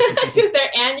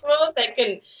 They're annuals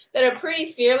that are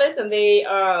pretty fearless, and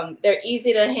they're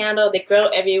easy to handle. They grow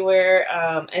everywhere,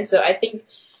 and so I think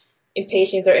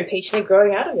impatience are impatiently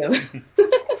growing out of him.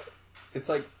 It's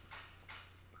like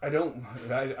I don't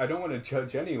want to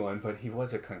judge anyone, but he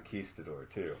was a conquistador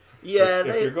too. Yeah,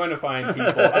 if you're going to find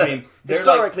people, I mean, they're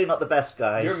historically not the best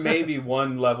guys. They're maybe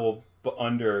one level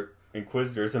under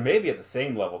Inquisitors, or maybe at the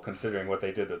same level, considering what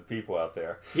they did to the people out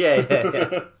there.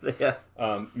 Yeah.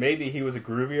 Maybe he was a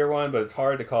groovier one, but it's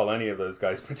hard to call any of those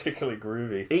guys particularly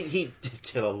groovy. He did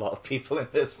kill a lot of people in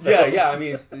this film. Yeah. I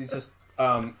mean, he's just.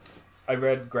 I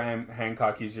read Graham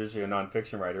Hancock. He's usually a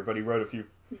nonfiction writer, but he wrote a few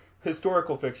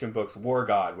historical fiction books, War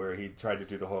God, where he tried to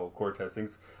do the whole Cortez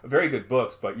things. Very good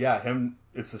books, but yeah,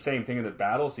 it's the same thing in the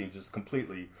battle scene, just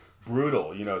completely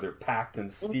brutal. They're packed in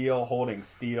steel, holding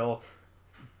steel,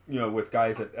 with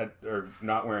guys that are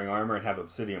not wearing armor and have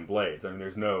obsidian blades. I mean,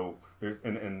 there's no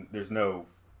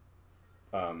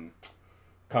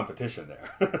competition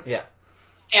there. Yeah.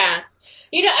 Yeah.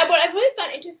 What I really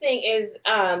found interesting is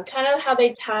kind of how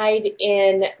they tied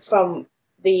in from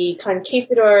the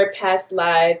conquistador past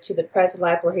life to the present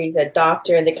life where he's a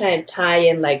doctor, and they kind of tie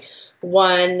in like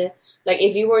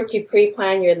if you were to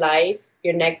pre-plan your life,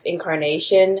 your next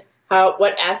incarnation,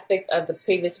 what aspects of the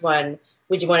previous one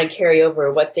would you want to carry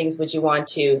over? What things would you want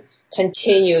to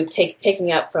continue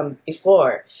picking up from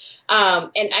before?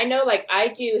 And I know, I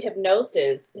do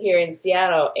hypnosis here in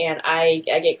Seattle, and I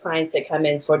get clients that come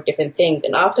in for different things.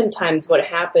 And oftentimes what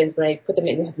happens when I put them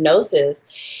in hypnosis,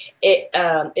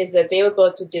 is that they will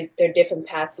go to their different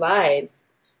past lives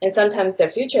and sometimes their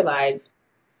future lives.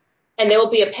 And there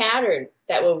will be a pattern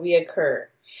that will reoccur.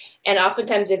 And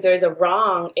oftentimes if there's a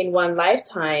wrong in one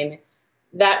lifetime,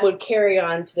 that would carry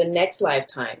on to the next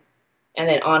lifetime, and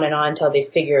then on until they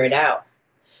figure it out.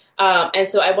 And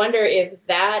so I wonder if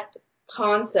that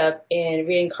concept in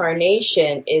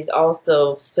reincarnation is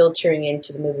also filtering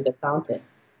into the movie The Fountain,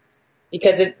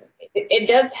 because it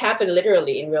does happen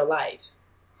literally in real life.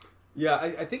 Yeah,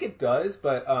 I think it does,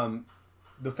 but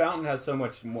The Fountain has so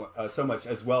much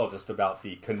as well, just about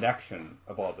the connection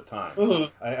of all the times.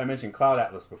 Mm-hmm. I mentioned Cloud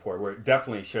Atlas before, where it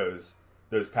definitely shows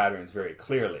those patterns very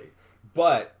clearly,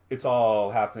 but it's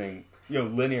all happening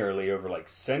linearly over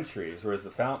centuries, whereas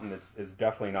The Fountain is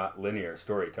definitely not linear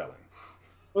storytelling.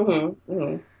 Mm-hmm.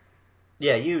 Mm-hmm.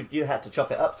 Yeah, you had to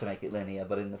chop it up to make it linear,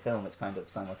 but in the film it's kind of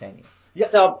simultaneous. Yeah,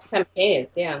 it's all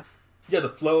simultaneous. Yeah. Yeah, the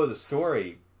flow of the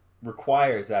story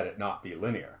requires that it not be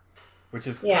linear, which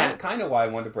is kind of why I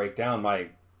wanted to break down my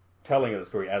telling of the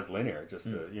story as linear, just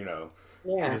to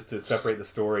just to separate the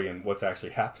story and what's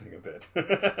actually happening a bit.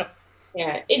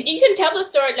 Yeah, you can tell the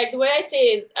story, the way I say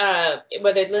is,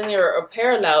 whether it's linear or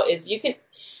parallel, is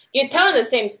you're telling the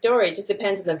same story. It just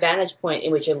depends on the vantage point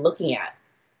in which you're looking at.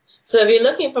 So if you're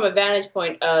looking from a vantage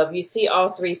point of you see all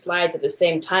three slides at the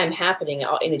same time happening,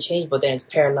 all interchangeable, then it's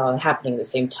parallel and happening at the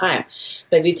same time.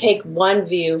 But if you take one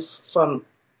view from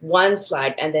one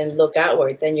slide and then look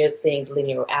outward, then you're seeing the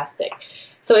linear aspect.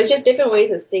 So it's just different ways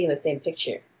of seeing the same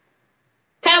picture.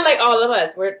 Kind of like all of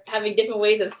us, we're having different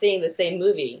ways of seeing the same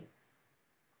movie.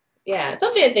 Yeah,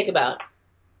 something to think about.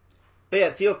 But yeah,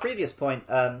 to your previous point,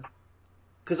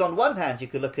 because on one hand you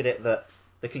could look at it that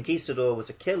the conquistador was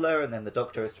a killer, and then the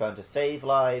Doctor is trying to save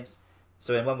lives.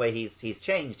 So in one way he's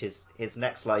changed. His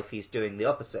next life he's doing the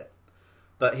opposite.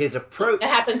 But his approach...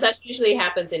 That usually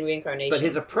happens in reincarnation. But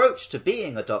his approach to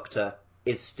being a Doctor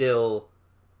is still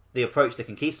the approach the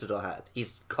conquistador had.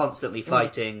 He's constantly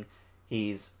fighting,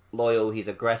 he's loyal, he's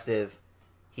aggressive,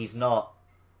 he's not...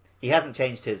 He hasn't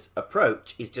changed his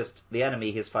approach. He's just the enemy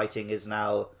he's fighting is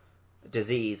now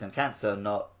disease and cancer,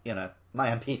 not,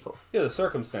 Mayan people. Yeah, the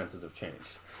circumstances have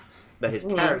changed. But his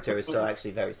character is still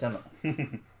actually very similar.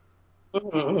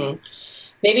 Mm-hmm.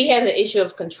 Maybe he has an issue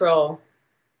of control.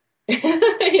 He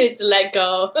needs to let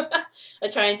go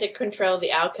of trying to control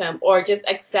the outcome, or just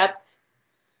accept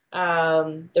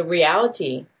the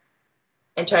reality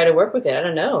and try to work with it. I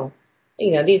don't know.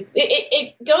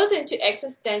 It goes into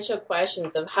existential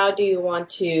questions of how do you want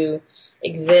to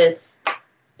exist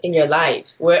in your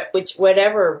life,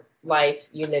 whatever life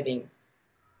you're living.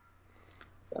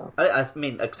 So. I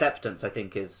mean, acceptance, I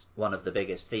think, is one of the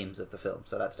biggest themes of the film,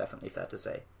 so that's definitely fair to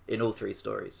say, in all three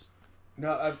stories.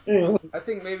 No, I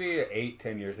think maybe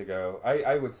 8-10 years ago,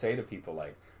 I would say to people,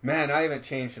 man, I haven't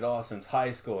changed at all since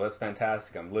high school. That's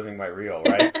fantastic. I'm living my real,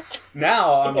 right?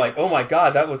 Now I'm like, oh my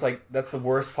God, that's the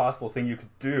worst possible thing you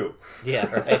could do. Yeah,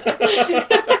 right.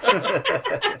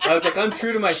 I was like, I'm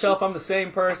true to myself. I'm the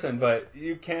same person, but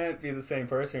you can't be the same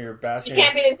person. You're bashing. You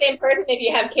can't be the same person if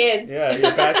you have kids. Yeah,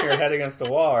 you're bashing your head against the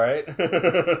wall, right?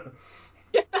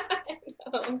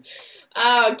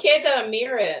 Oh, kids are a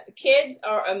mirror. Kids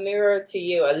are a mirror to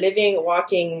you, a living,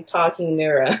 walking, talking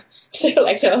mirror. So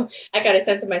like, no, I gotta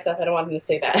censor myself. I don't want them to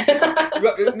say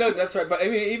that. No, that's right. But I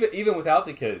mean, even without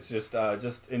the kids, just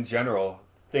in general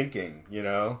thinking,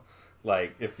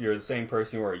 like if you're the same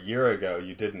person you were a year ago,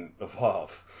 you didn't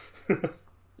evolve.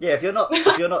 Yeah, if you're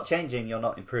not changing, you're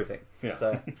not improving. Yeah.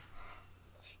 So.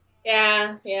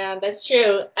 Yeah, that's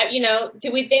true.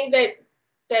 Do we think that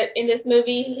in this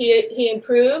movie he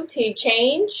improved, he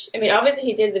changed? I mean, obviously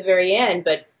he did at the very end,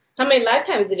 but how many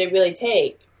lifetimes did it really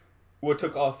take? Well, it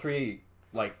took all three,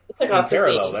 like It took in all three.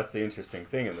 parallel. That's the interesting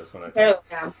thing in this one, I think.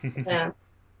 Parallel,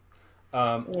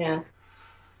 yeah. Yeah.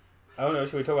 I don't know.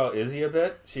 Should we talk about Izzy a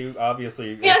bit? She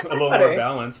obviously Yeah, is a little more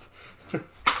balanced.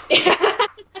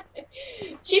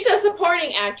 She's a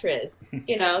supporting actress,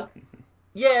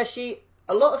 Yeah,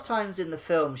 a lot of times in the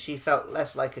film she felt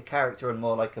less like a character and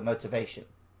more like a motivation,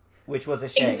 which was a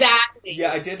shame. Exactly.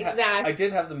 Yeah, I did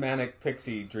have the manic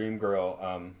pixie dream girl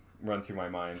run through my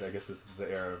mind. I guess this is the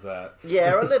era of that.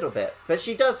 Yeah, a little bit, but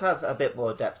she does have a bit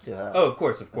more depth to her. Oh, of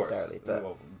course. But...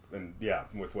 Well, and yeah,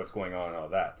 with what's going on and all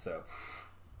that. So,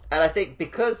 and I think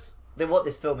because what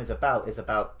this film is about it's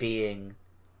about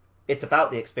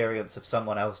the experience of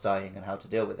someone else dying and how to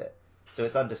deal with it. So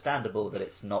it's understandable that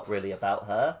it's not really about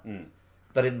her. Mm.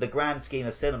 But in the grand scheme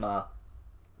of cinema,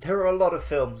 there are a lot of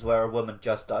films where a woman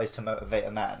just dies to motivate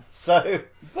a man. So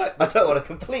I don't want to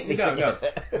completely forgive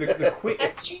it. The queen,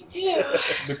 that's true too.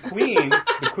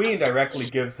 The queen directly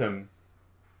gives him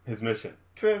his mission.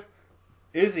 True.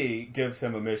 Izzy gives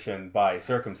him a mission by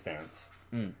circumstance.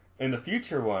 Mm. In the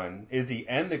future one, Izzy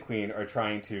and the queen are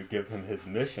trying to give him his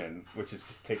mission, which is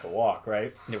just take a walk,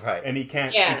 right? Right. And he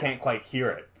can't quite hear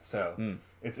it. So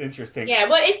it's interesting. Yeah,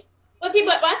 what I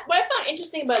found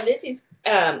interesting about Lizzie's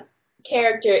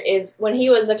character is when he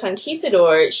was a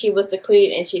conquistador, she was the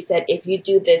queen, and she said, "If you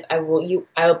do this, I will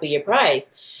be your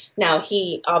prize." Now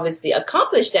he obviously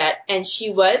accomplished that, and she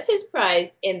was his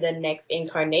prize in the next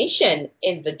incarnation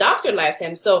in the Doctor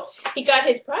lifetime. So he got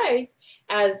his prize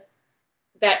as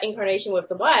that incarnation with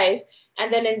the wife,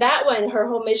 and then in that one, her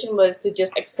whole mission was to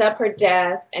just accept her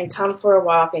death and come for a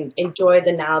walk and enjoy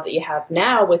the now that you have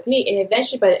now with me. And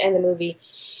eventually, by the end of the movie,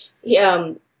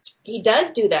 he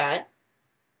does do that,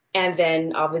 and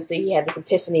then obviously he had this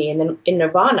epiphany in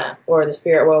Nirvana or the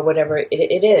spirit world, whatever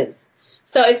it is.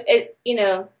 So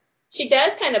she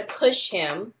does kind of push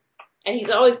him, and he's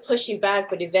always pushing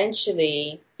back, but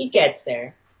eventually he gets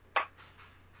there.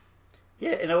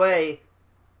 Yeah, in a way.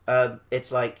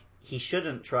 It's like he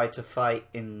shouldn't try to fight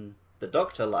in the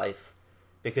Doctor life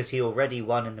because he already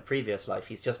won in the previous life.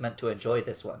 He's just meant to enjoy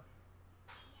this one.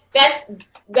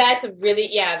 That's really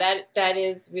that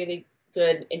is really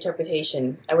good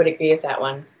interpretation. I would agree with that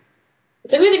one.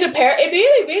 It's a really good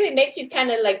It really makes you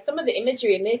kind of like some of the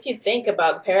imagery. It makes you think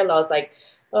about the parallels. Like,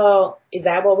 oh, is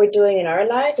that what we're doing in our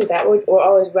life? Is that what we're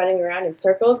always running around in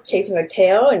circles, chasing our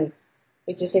tail, and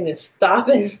we just need to stop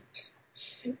and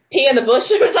pee in the bush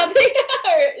or something,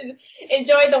 or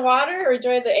enjoy the water, or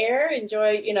enjoy the air, it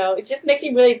just makes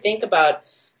you really think about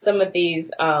some of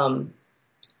these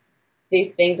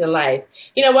things in life.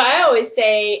 What I always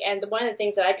say, and one of the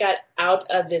things that I got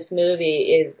out of this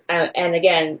movie is, and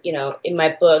again, in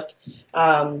my book,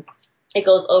 it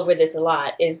goes over this a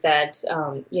lot, is that,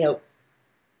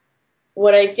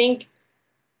 what I think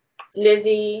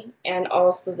Lizzie and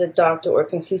also the Doctor or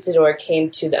Conquistador came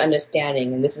to the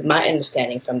understanding, and this is my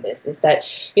understanding from this, is that,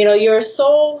 your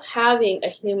soul having a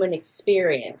human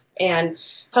experience. And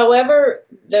however,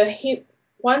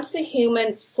 once the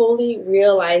human fully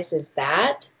realizes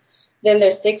that, then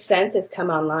their sixth senses come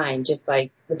online, just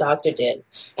like the Doctor did.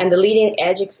 And the leading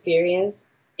edge experience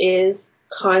is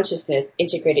consciousness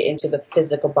integrated into the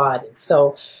physical body.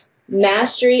 So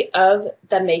mastery of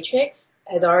the Matrix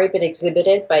has already been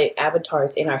exhibited by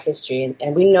avatars in our history,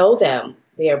 and we know them.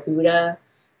 They are Buddha,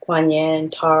 Kuan Yin,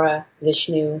 Tara,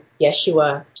 Vishnu,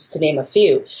 Yeshua, just to name a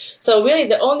few. So really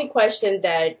the only question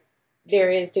that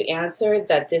there is to answer,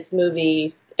 that this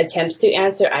movie attempts to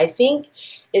answer, I think,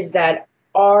 is that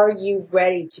are you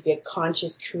ready to be a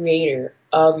conscious creator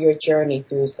of your journey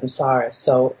through samsara?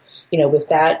 So, with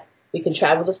that, we can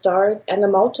travel the stars and the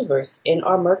multiverse in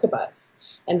our Merkabahs.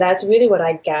 And that's really what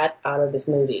I got out of this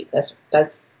movie.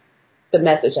 That's the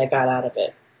message I got out of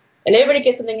it. and everybody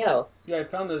gets something else. Yeah, I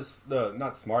found the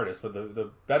not smartest, but the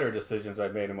better decisions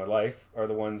I've made in my life are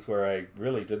the ones where I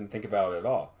really didn't think about it at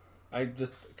all. I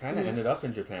just kind of ended up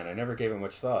in Japan. I never gave it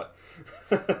much thought.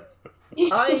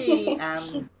 I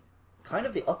am kind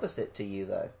of the opposite to you,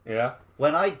 though. Yeah?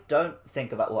 When I don't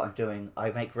think about what I'm doing, I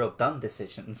make real dumb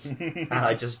decisions. And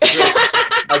I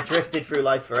drifted through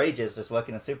life for ages just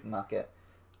working in a supermarket.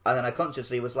 And then I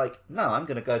consciously was like, no, I'm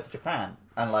going to go to Japan.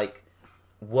 And, like,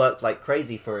 worked like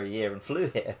crazy for a year and flew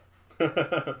here.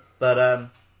 But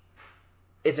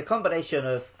it's a combination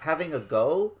of having a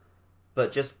goal,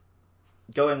 but just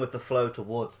going with the flow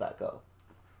towards that goal.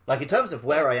 Like, in terms of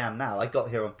where I am now, I got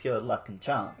here on pure luck and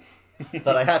charm.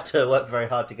 But I had to work very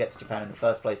hard to get to Japan in the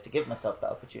first place to give myself that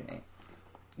opportunity.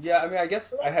 Yeah, I mean, I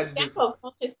guess I had to do... Example of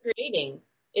conscious creating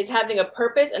is having a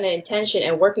purpose and an intention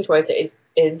and working towards it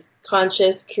is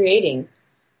conscious creating.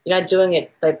 You're not doing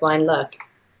it by blind luck.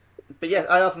 But yes,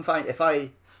 I often find if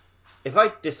I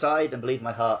decide and believe in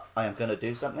my heart I am going to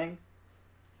do something,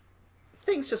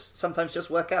 things just sometimes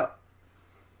just work out.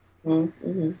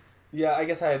 Mm-hmm. Yeah, I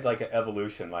guess I had like an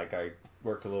evolution. Like I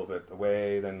worked a little bit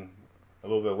away, then a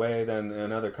little bit away, then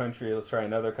another country. Let's try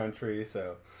another country.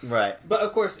 So Right. But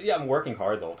of course, yeah, I'm working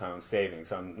hard the whole time. I'm saving,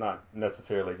 so I'm not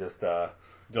necessarily just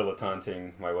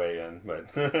dilettanting my way in.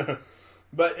 But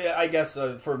but I guess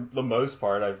for the most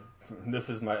part, this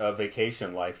is my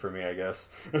vacation life for me, I guess.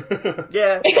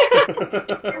 Yeah.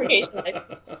 Vacation life.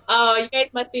 Oh, you guys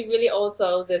must be really old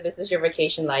souls if this is your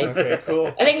vacation life. Okay, cool.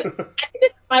 I think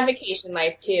this is my vacation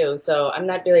life too. So I'm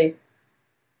not really.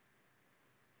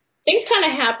 Things kind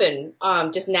of happen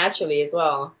just naturally as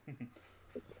well.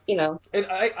 You know. And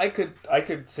I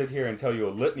could sit here and tell you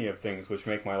a litany of things which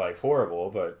make my life horrible,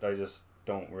 but I just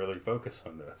don't really focus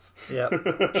on this. Yeah.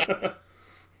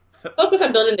 Focus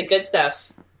on building the good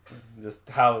stuff. Just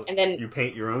how And then- you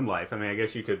paint your own life. I mean, I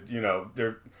guess you could,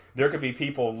 there could be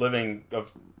people living a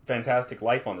fantastic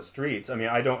life on the streets. I mean,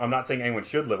 I'm not saying anyone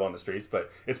should live on the streets,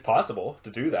 but it's possible to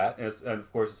do that. And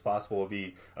of course, it's possible to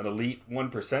be an elite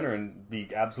 1%er and be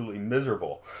absolutely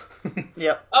miserable.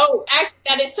 Yep. Oh, actually,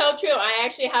 that is so true. I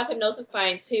actually have hypnosis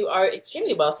clients who are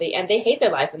extremely wealthy and they hate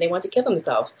their life and they want to kill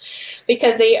themselves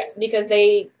because they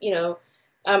they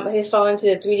fall into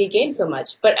the 3D game so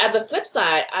much. But at the flip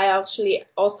side, I actually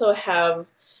also have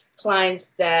clients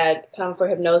that come for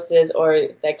hypnosis or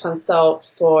that consult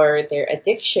for their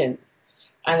addictions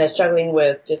and they're struggling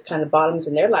with just kind of bottoms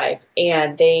in their life.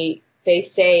 And they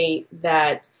say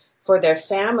that for their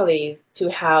families to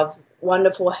have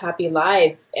wonderful, happy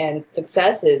lives and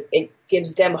successes, it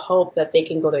gives them hope that they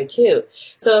can go there too.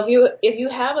 So if you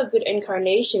have a good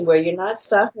incarnation where you're not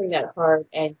suffering that hard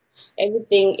and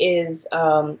everything is,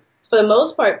 for the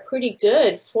most part, pretty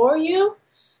good for you,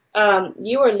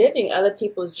 you are living other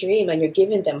people's dream and you're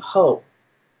giving them hope.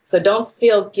 So don't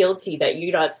feel guilty that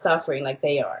you're not suffering like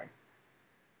they are.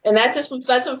 And that's just from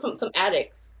some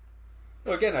addicts.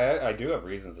 Well, again, I do have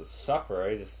reasons to suffer.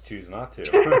 I just choose not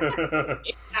to.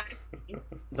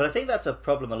 But I think that's a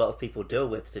problem a lot of people deal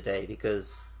with today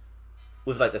because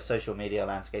with like the social media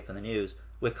landscape and the news,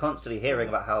 we're constantly hearing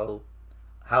about how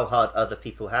hard other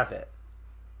people have it.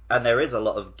 And there is a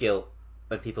lot of guilt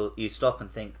when you stop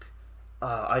and think,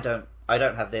 I don't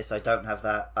have this, I don't have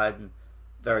that, I'm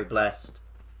very blessed.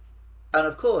 And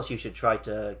of course you should try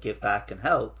to give back and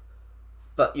help,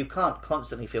 but you can't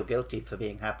constantly feel guilty for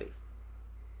being happy.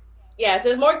 Yeah,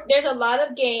 so there's a lot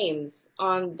of games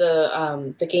on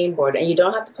the game board, and you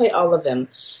don't have to play all of them,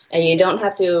 and you don't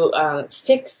have to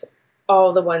fix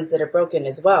all the ones that are broken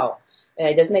as well. And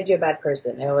it doesn't make you a bad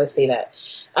person. I always say that.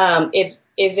 If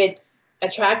it's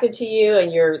attracted to you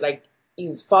and you're like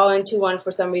you fall into one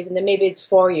for some reason, then maybe it's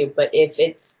for you. But if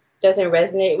it doesn't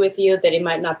resonate with you, then it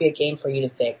might not be a game for you to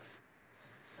fix.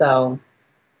 So,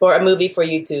 or a movie for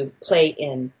you to play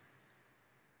in.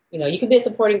 You know, you can be a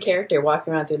supporting character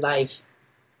walking around through life,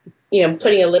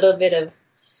 putting a little bit of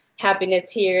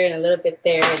happiness here and a little bit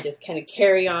there and just kind of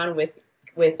carry on with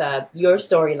your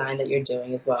storyline that you're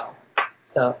doing as well.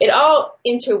 So it all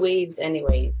interweaves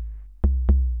anyways.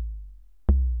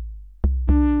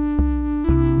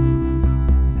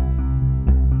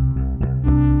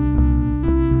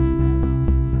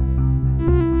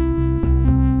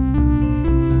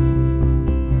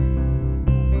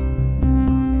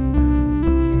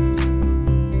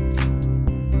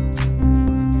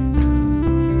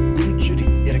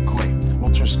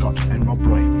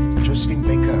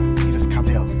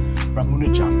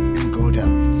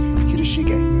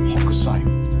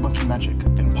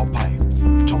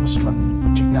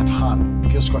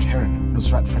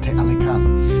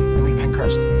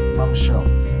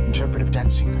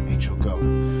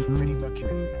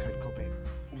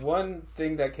 one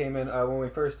thing that came in when we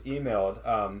first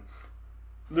emailed.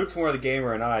 Luke's more the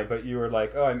gamer and I, but you were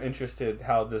like, "Oh, I'm interested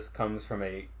how this comes from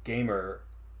a gamer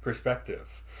perspective."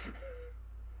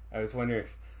 I was wondering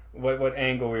what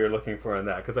angle we were looking for in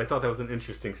that, because I thought that was an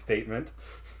interesting statement.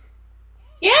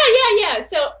 Yeah.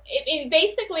 So it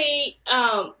basically,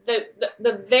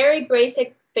 the very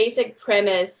basic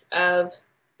premise of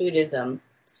Buddhism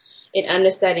in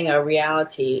understanding our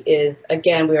reality is,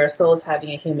 again, we are souls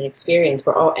having a human experience.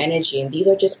 We're all energy, and these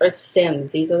are just our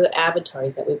sims. These are the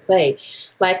avatars that we play.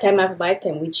 Lifetime after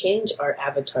lifetime, we change our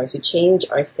avatars, we change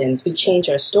our sims, we change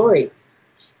our stories.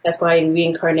 That's why in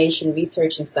reincarnation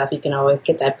research and stuff, you can always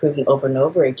get that proven over and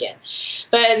over again.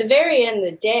 But at the very end of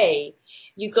the day,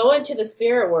 you go into the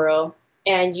spirit world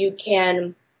and you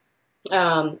can,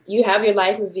 you have your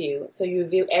life review. So you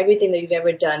review everything that you've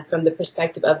ever done from the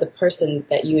perspective of the person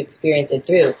that you experience it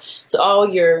through. So all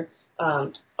your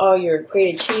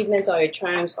great achievements, all your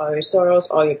triumphs, all your sorrows,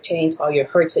 all your pains, all your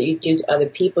hurts that you do to other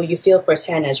people, you feel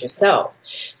firsthand as yourself.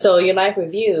 So your life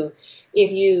review,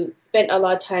 if you spent a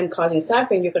lot of time causing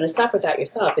suffering, you're going to suffer that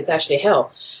yourself. It's actually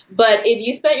hell. But if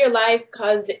you spent your life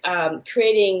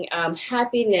creating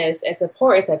happiness and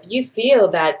support and stuff, you feel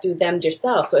that through them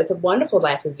yourself. So it's a wonderful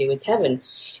life review. It's heaven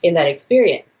in that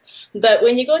experience. But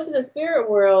when you go to the spirit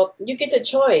world, you get the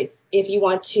choice if you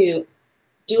want to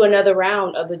do another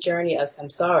round of the journey of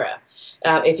samsara.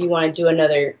 If you want to do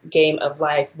another game of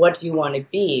life, what do you want to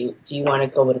be? Do you want to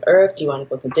go with Earth? Do you want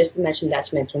to go to this dimension, that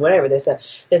dimension, whatever? There's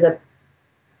a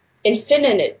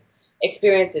infinite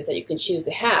experiences that you can choose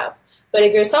to have. But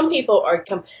if some people are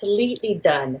completely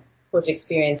done with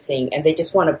experiencing and they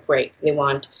just want a break, they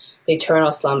want the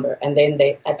eternal slumber, and then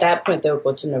at that point they'll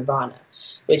go to nirvana,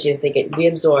 which is they get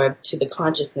reabsorbed to the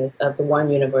consciousness of the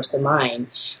one universal mind.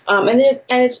 And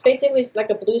it's basically like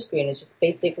a blue screen. It's just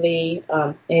basically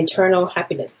an eternal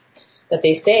happiness that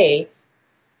they stay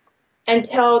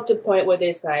until the point where they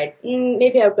decide,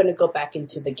 maybe I'm going to go back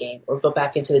into the game or go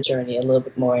back into the journey a little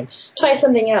bit more and try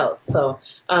something else. So,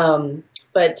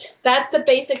 but that's the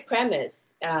basic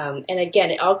premise. And again,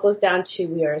 it all goes down to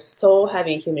we are a soul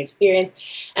having a human experience,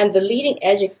 and the leading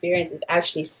edge experience is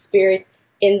actually spirit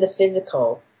in the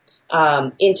physical,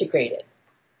 integrated.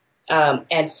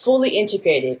 And fully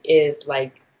integrated is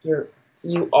like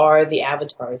you are the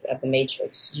avatars of the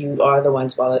Matrix. You are the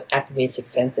ones who activate six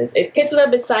senses. It gets a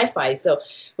little bit sci-fi. So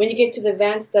when you get to the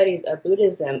advanced studies of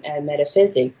Buddhism and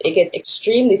metaphysics, it gets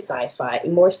extremely sci-fi,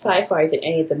 more sci-fi than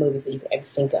any of the movies that you could ever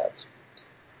think of.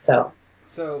 So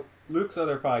Luke's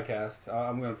other podcast,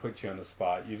 I'm going to put you on the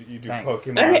spot. You do Thanks.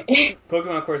 Pokemon. Okay.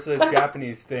 Pokemon, of course, is a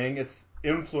Japanese thing. It's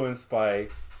influenced by,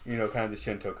 kind of the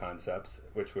Shinto concepts,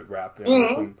 which would wrap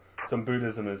in some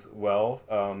Buddhism as well.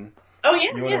 Oh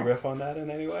yeah. You want to riff on that in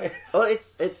any way? Well,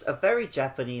 it's a very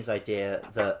Japanese idea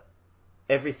that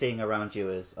everything around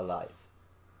you is alive,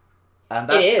 and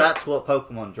that's what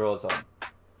Pokemon draws on.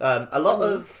 A lot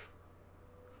of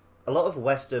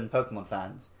Western Pokemon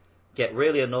fans get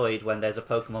really annoyed when there's a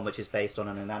Pokemon which is based on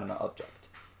an inanimate object.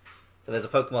 So there's a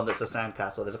Pokemon that's a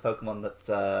sandcastle, there's a Pokemon that's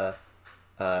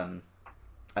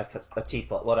a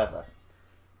teapot, whatever.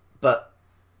 But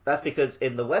that's because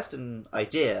in the Western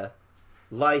idea,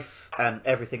 life and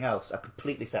everything else are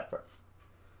completely separate.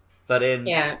 But in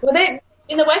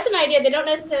the Western idea, they don't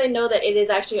necessarily know that it is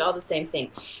actually all the same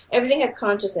thing. Everything has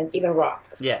consciousness, even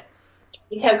rocks. Yeah.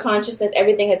 These have consciousness.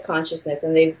 Everything has consciousness,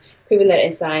 and they've proven that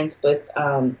in science with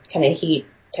kind of heat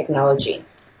technology.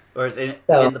 Whereas in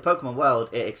the Pokemon world,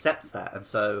 it accepts that, and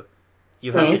so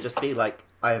you have to just be like,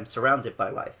 I am surrounded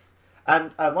by life.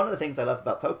 And one of the things I love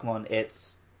about Pokemon,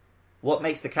 it's what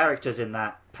makes the characters in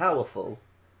that powerful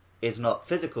is not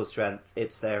physical strength,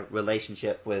 it's their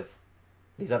relationship with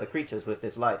these other creatures, with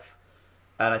this life.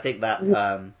 And I think that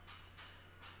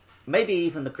maybe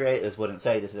even the creators wouldn't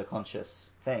say this is a conscious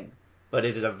thing, but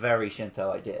it is a very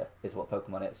Shinto idea, is what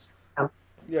Pokemon is.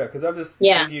 Yeah, because I'm just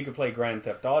thinking you could play Grand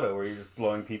Theft Auto where you're just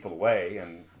blowing people away,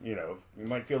 and you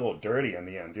might feel a little dirty in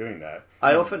the end doing that.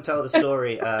 I often tell the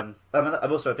story. I'm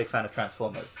also a big fan of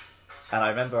Transformers, and I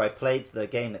remember I played the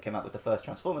game that came out with the first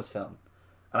Transformers film,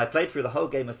 and I played through the whole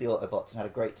game as the Autobots and had a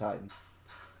great time.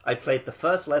 I played the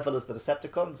first level as the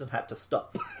Decepticons and had to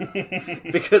stop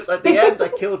because at the end I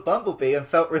killed Bumblebee and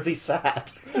felt really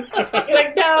sad. You're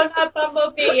like, no, not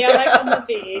Bumblebee. I like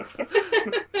Bumblebee.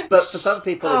 But for some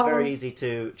people, it's very easy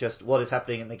to just what is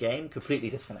happening in the game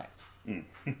completely disconnect, and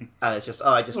it's just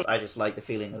I just like the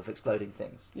feeling of exploding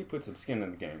things. You put some skin in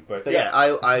the game, but yeah,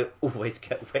 I always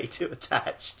get way too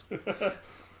attached.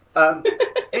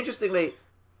 Interestingly,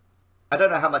 I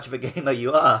don't know how much of a gamer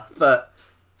you are, but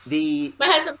my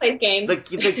husband plays games.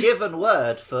 The given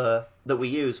word that we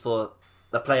use for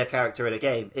the player character in a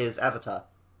game is Avatar.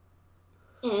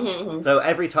 Mm-hmm. So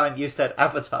every time you said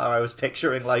Avatar, I was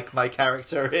picturing like my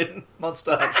character in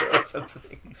Monster Hunter or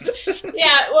something.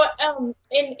 Yeah, well,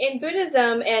 in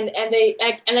Buddhism and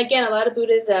again, a lot of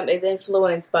Buddhism is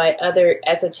influenced by other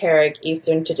esoteric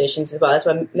Eastern traditions as well. That's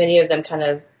why many of them kind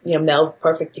of meld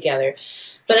perfect together.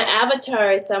 But an avatar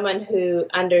is someone who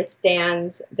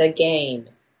understands the game,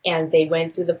 and they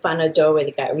went through the final doorway.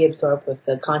 They got reabsorbed with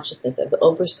the consciousness of the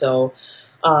oversoul,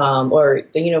 or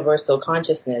the universal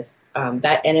consciousness,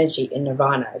 that energy in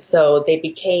nirvana. So they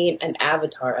became an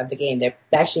avatar of the game. They're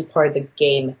actually part of the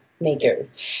game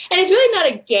makers. And it's really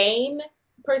not a game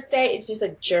per se, it's just a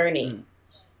journey.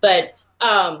 But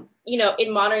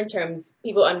in modern terms,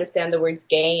 people understand the words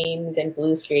games and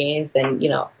blue screens and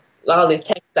all this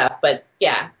tech stuff. But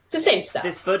yeah, it's the same stuff.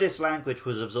 This Buddhist language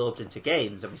was absorbed into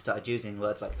games, and we started using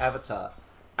words like avatar.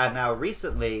 And now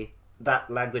recently, that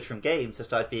language from games has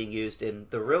started being used in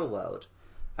the real world.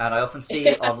 And I often see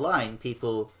online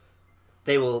people,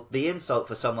 the insult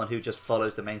for someone who just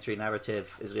follows the mainstream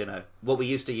narrative is, what we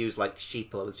used to use like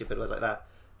sheeple and stupid words like that.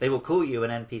 They will call you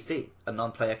an NPC, a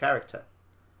non-player character.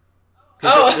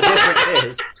 Because the difference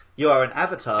is, you are an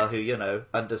avatar who,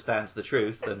 understands the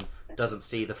truth and doesn't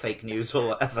see the fake news or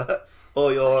whatever.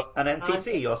 Or you're an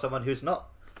NPC, you're someone who's not.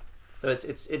 So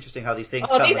it's interesting how these things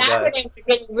come these and go. acronyms are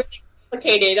getting really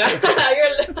complicated.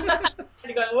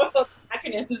 You're going, whoa,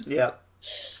 acronyms. Yeah.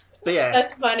 But yeah,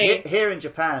 That's funny. Here in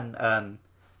Japan,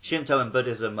 Shinto and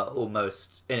Buddhism are almost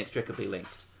inextricably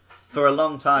linked. For a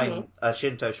long time, a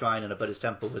Shinto shrine and a Buddhist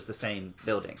temple was the same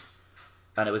building.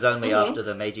 And it was only after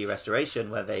the Meiji Restoration,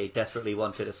 where they desperately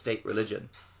wanted a state religion,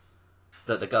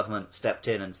 that the government stepped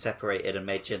in and separated and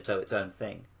made Shinto its own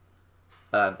thing.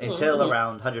 Until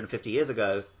around 150 years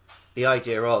ago, the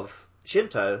idea of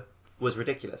Shinto was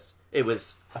ridiculous. It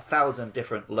was 1,000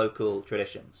 different local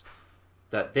traditions.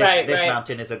 That this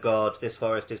mountain is a god, this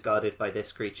forest is guarded by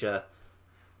this creature,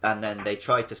 and then they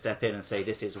tried to step in and say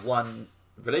this is one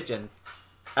religion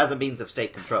as a means of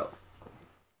state control.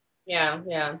 Yeah.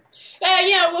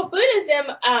 Well,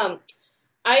 Buddhism,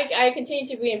 I continue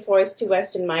to reinforce to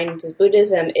Western minds that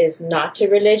Buddhism is not a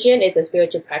religion; it's a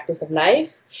spiritual practice of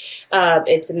life.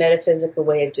 It's a metaphysical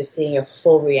way of just seeing a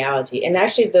full reality. And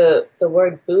actually, the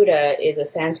word Buddha is a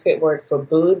Sanskrit word for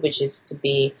Bud, which is to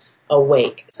be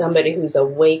awake. Somebody who's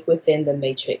awake within the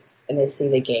matrix and they see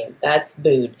the game. That's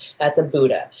Bud. That's a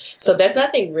Buddha. So there's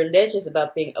nothing religious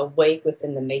about being awake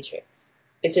within the matrix.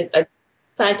 It's just a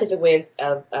scientific way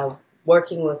of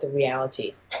working with the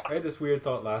reality. I had this weird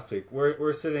thought last week.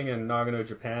 We're sitting in Nagano,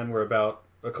 Japan. We're about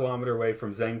a kilometer away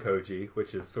from Zenkoji,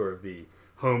 which is sort of the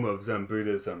home of Zen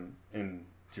Buddhism in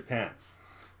Japan.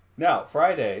 Now,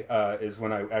 Friday is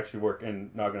when I actually work in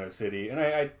Nagano City, and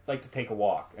I like to take a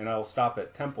walk, and I'll stop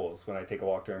at temples when I take a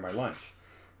walk during my lunch.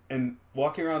 And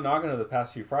walking around Nagano the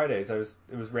past few Fridays, it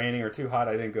was raining or too hot.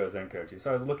 I didn't go to Zenkoji, so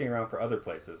I was looking around for other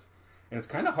places. And it's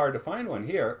kind of hard to find one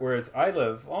here, whereas I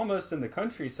live almost in the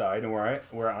countryside, and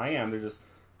where I am, they're just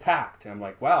packed. And I'm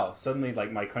like, wow, suddenly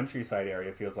like my countryside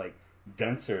area feels like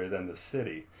denser than the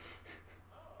city.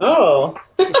 Oh.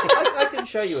 I can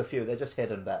show you a few. They're just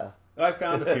hidden better. I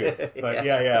found a few, but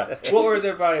yeah. Well, or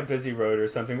they're by a busy road or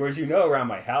something. Whereas around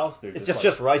my house, there's it's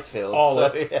just rice fields, all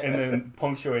up, and then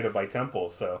punctuated by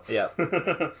temples. So yeah.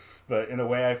 But in a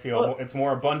way, I feel it's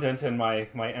more abundant in my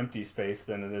empty space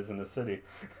than it is in the city.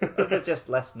 There's just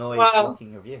less noise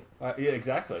blocking your view. Yeah,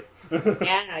 exactly.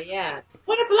 Yeah.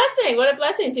 What a blessing! What a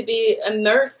blessing to be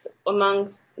immersed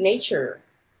amongst nature.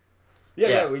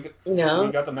 Yeah, we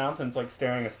got the mountains like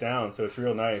staring us down, so it's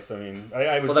real nice. I mean,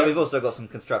 I was. Although we've also got some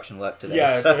construction work today.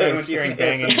 Yeah, so everyone's hearing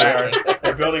banging.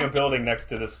 They're building a building next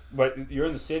to this. But you're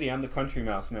in the city. I'm the country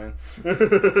mouse, man.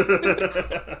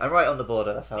 I'm right on the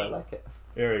border. That's how I like it.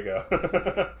 There we go.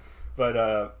 But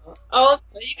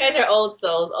you guys are old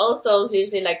souls. Old souls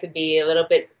usually like to be a little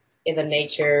bit in the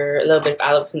nature, a little bit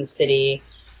out from the city.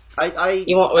 I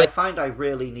find I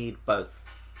really need both.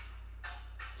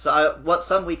 So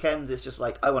some weekends it's just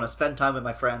like I want to spend time with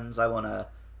my friends, I want to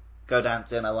go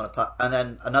dancing, I want to and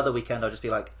then another weekend I'll just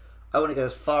be like, I want to get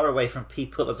as far away from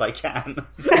people as I can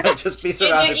and just be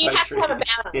surrounded by trees. You have to have a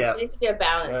balance. Yeah. There needs to be a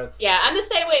balance. Yeah, I'm the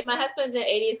same way. My husband's in an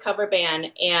 80s cover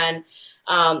band, and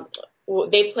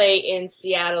they play in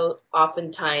Seattle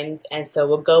oftentimes, and so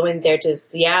we'll go in there to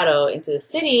Seattle, into the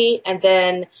city, and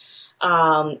then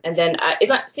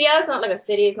Seattle's not like a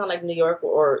city. It's not like New York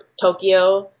or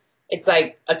Tokyo. It's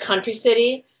like a country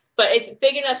city, but it's a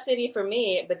big enough city for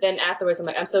me. But then afterwards, I'm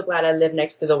like, I'm so glad I live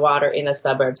next to the water in the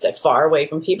suburbs, like far away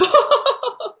from people.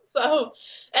 So,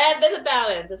 and there's a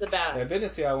balance. Yeah, I've been to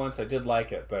Seattle once. I did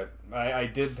like it, but I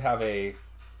did have a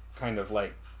kind of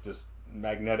like just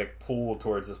magnetic pull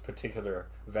towards this particular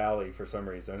valley for some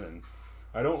reason, and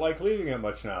I don't like leaving it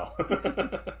much now.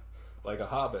 Like a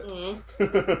hobbit.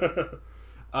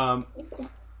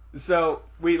 So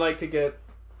we like to get,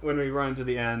 when we run to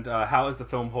the end, how is the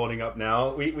film holding up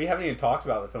now? We haven't even talked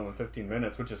about the film in 15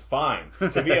 minutes, which is fine.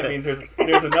 To me, it means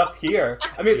there's enough here.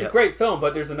 I mean, it's a great film,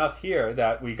 but there's enough here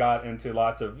that we got into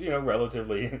lots of,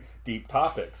 relatively deep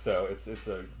topics. So it's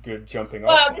a good jumping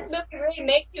off. Well, this movie really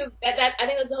makes you, that I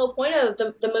think that's the whole point of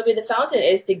the movie The Fountain,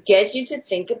 is to get you to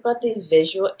think about these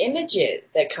visual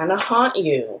images that kind of haunt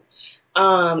you.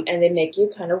 And they make you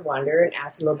kind of wonder and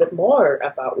ask a little bit more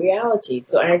about reality.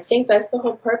 So, and I think that's the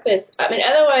whole purpose. I mean,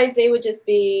 otherwise they would just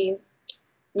be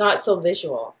not so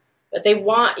visual. But they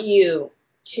want you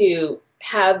to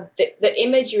have the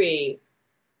imagery.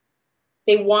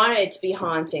 They want it to be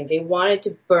haunting. They want it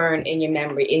to burn in your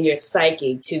memory, in your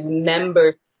psyche, to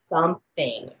remember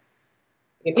something.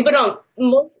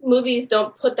 Most movies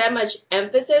don't put that much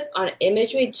emphasis on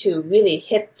imagery to really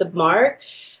hit the mark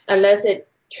unless it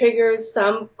triggers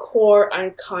some core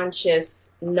unconscious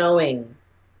knowing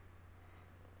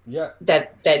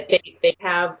that they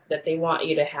have, that they want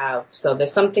you to have. So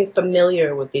there's something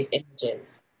familiar with these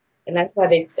images, and that's why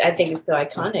I think it's so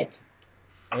iconic.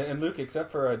 And Luke,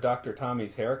 except for Dr.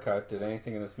 Tommy's haircut, did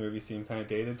anything in this movie seem kind of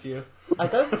dated to you? I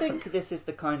don't think this is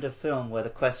the kind of film where the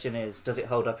question is, does it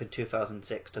hold up in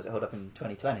 2006? Does it hold up in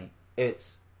 2020?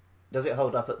 It's, does it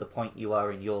hold up at the point you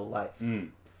are in your life?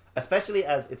 Especially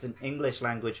as it's an English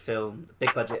language film,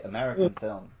 big budget American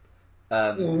film.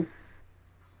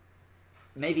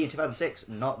 Maybe in 2006,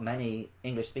 not many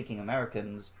English speaking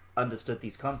Americans understood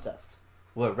these concepts,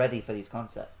 were ready for these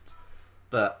concepts.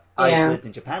 But I lived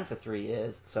in Japan for 3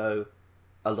 years, so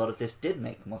a lot of this did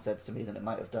make more sense to me than it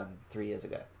might have done 3 years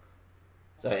ago.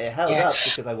 So it held up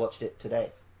because I watched it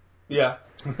today. Yeah.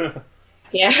 And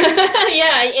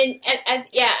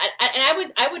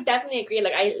I would definitely agree.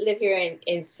 Like, I live here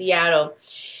in Seattle,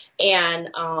 and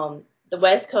the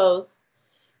West Coast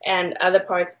and other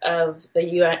parts of the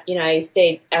United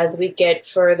States, as we get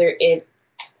further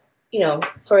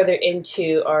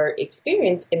into our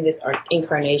experience in this art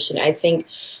incarnation, I think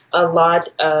a lot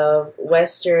of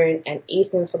Western and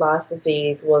Eastern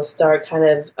philosophies will start kind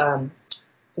of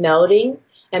melding,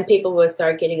 and people will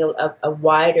start getting a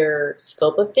wider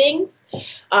scope of things.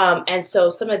 And so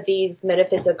some of these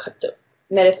metaphysic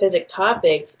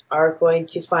topics are going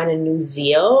to find a new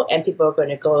zeal, and people are going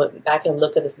to go back and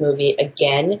look at this movie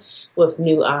again with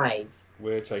new eyes.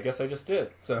 Which I guess I just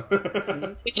did. So.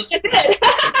 Which you just did.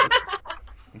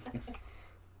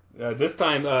 This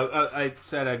time, I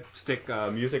said I'd stick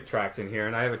music tracks in here,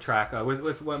 and I have a track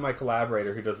with one of my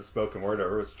collaborator who does a spoken word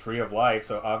over. It's Tree of Life,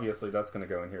 so obviously that's going to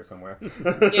go in here somewhere. Do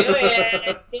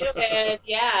it,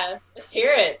 yeah. Let's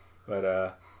hear it.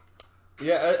 But,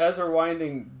 as we're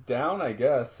winding down, I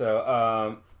guess,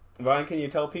 so, Vaughn, can you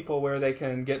tell people where they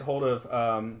can get hold of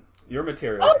your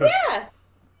material? Oh, yeah.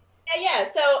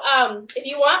 So if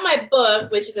you want my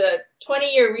book, which is a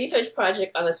 20-year research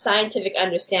project on the scientific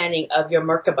understanding of your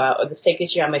Merkaba, or the sacred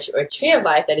geometry, or tree of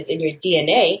life that is in your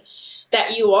DNA,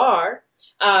 that you are,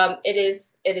 it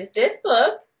is this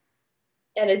book,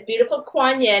 and it's beautiful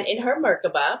Kuan Yin in her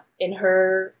Merkaba, in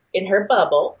her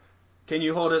bubble. Can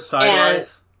you hold it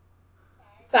sideways?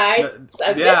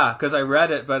 Yeah, because I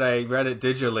read it, but I read it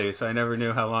digitally, so I never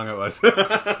knew how long it was.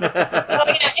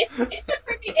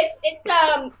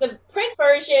 The print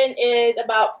version is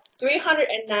about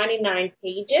 399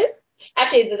 pages.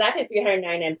 Actually, it's exactly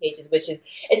 399 pages, which is,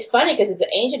 it's funny because it's an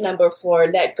ancient number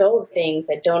for let go of things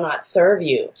that do not serve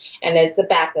you. And that's the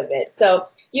back of it. So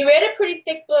you read a pretty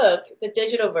thick book. The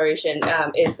digital version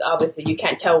is obviously, you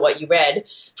can't tell what you read,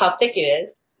 how thick it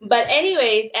is. But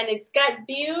anyways, and it's got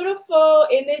beautiful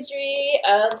imagery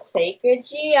of sacred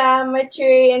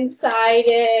geometry inside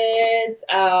it.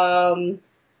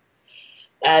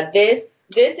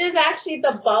 This is actually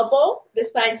the bubble. This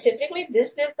is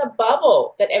the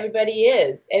bubble that everybody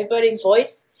is. Everybody's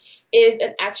voice is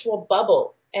an actual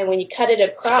bubble. And when you cut it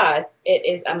across, it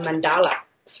is a mandala.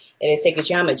 It is sacred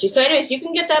geometry. So anyways, you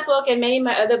can get that book and many of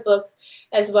my other books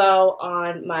as well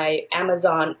on my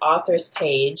Amazon authors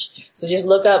page. So just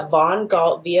look up Vaughn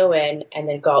Galt, VON, and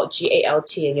then Galt,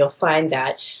 GALT, and you'll find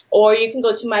that. Or you can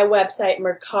go to my website,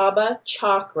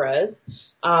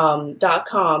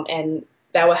 merkabachakras.com, and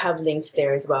that will have links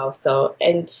there as well. So,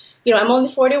 and, I'm only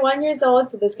 41 years old,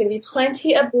 so there's going to be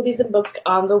plenty of Buddhism books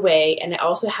on the way. And I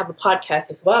also have a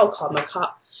podcast as well called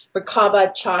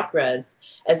Merkaba Chakras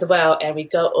as well, and we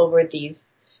go over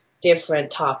these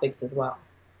different topics as well.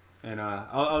 And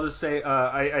I'll just say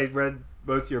I read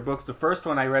both your books. The first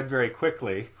one I read very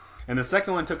quickly, and the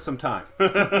second one took some time.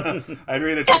 I'd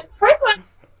read it. The first one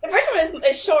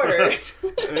is shorter.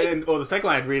 And the second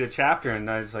one I'd read a chapter, and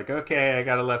I was like, okay, I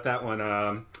got to let that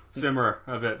one simmer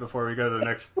a bit before we go to the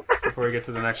next. Before we get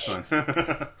to the next one.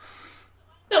 So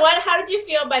how did you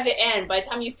feel by the end? By the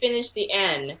time you finished the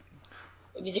end,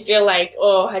 did you feel like,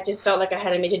 I just felt like I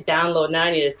had a major download. Now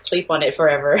I need to sleep on it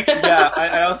forever. Yeah,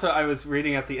 I was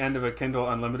reading at the end of a Kindle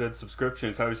Unlimited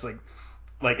subscription, so I was like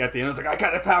at the end, I was like, I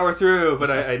gotta power through,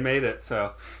 but I made it,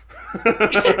 so.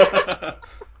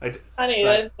 I did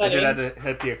have to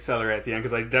hit the accelerator at the end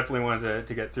because I definitely wanted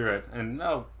to get through it, and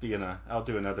I'll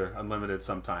do another Unlimited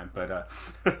sometime. But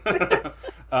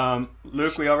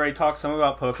Luke, we already talked some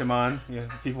about Pokemon.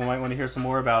 People might want to hear some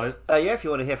more about it. Yeah, if you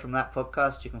want to hear from that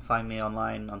podcast, you can find me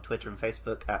online on Twitter and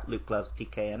Facebook at Luke Loves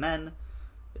PKMN.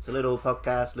 It's a little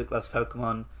podcast, Luke Loves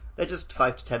Pokemon. They're just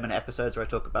 5 to 10 minute episodes where I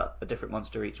talk about a different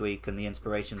monster each week and the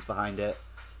inspirations behind it.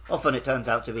 Often it turns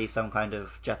out to be some kind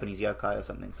of Japanese yokai or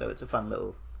something, so it's a fun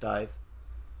little dive.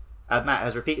 Matt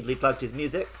has repeatedly plugged his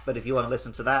music, but if you want to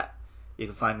listen to that, you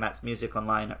can find Matt's music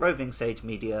online at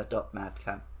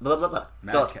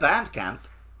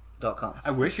rovingsagemedia.bandcamp.com.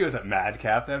 I wish he was at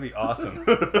Madcap. That'd be awesome.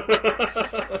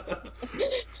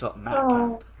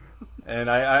 .madcamp.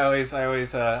 And I always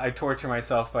torture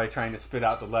myself by trying to spit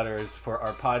out the letters for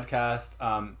our podcast.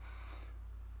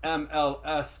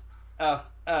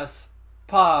 MLSFS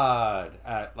pod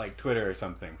at like Twitter or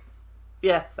something.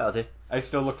 Yeah, that'll do. I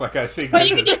still look like I see. But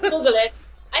you can just Google it.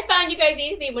 I found you guys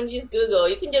easily when you just Google.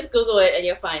 You can just Google it and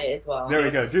you'll find it as well. There we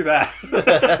go. Do that.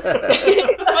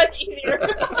 It's so much easier.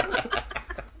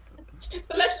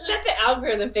 But let the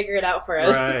algorithm figure it out for us.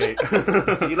 Right.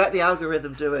 If you let the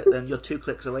algorithm do it, then you're 2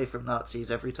 clicks away from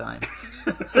Nazis every time.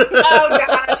 Oh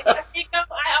God!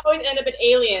 I always end up in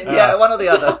aliens. Yeah, one or the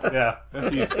other. Yeah,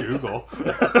 if you use Google.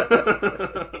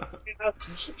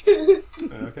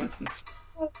 Okay.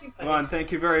 Vaughn,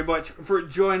 thank you very much for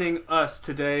joining us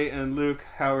today. And Luke,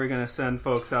 how are we going to send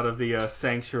folks out of the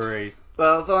sanctuary?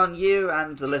 Well, Vaughn, you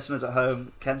and the listeners at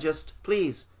home can just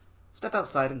please step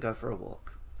outside and go for a walk.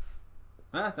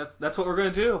 That's what we're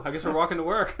going to do. I guess we're walking to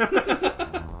work.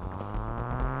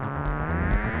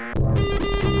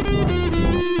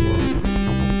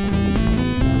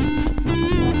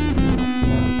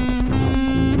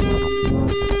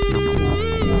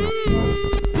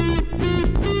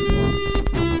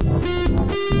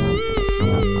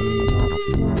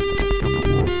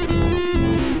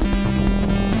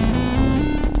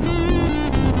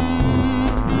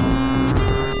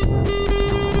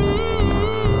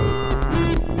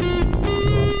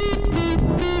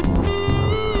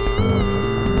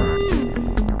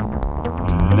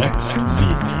 Next week,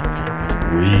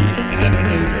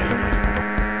 Reanimator.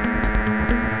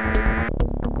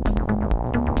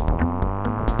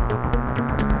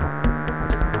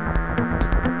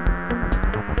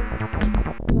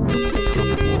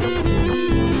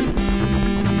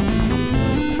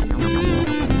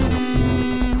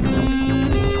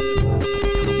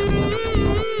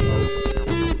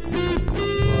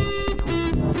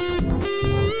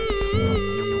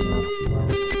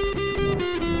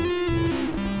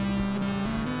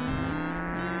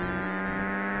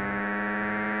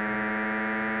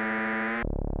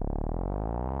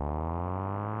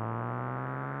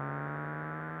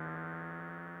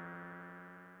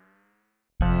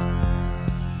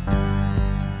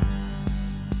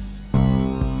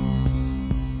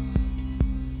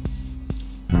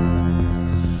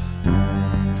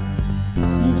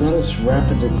 Let us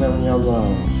rapid declaring our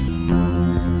love.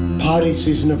 Party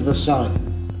season of the sun.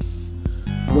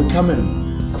 We're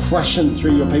coming crashing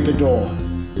through your paper door.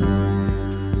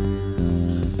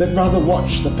 But rather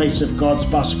watch the face of God's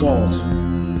bus gold.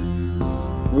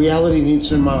 Reality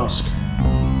needs no mask.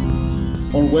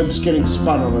 On webs getting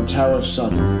spun on a tower of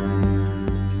sun.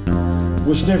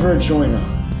 Was never a joiner,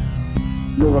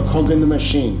 nor a cog in the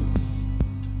machine.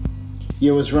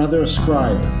 Yet was rather a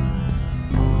scribe.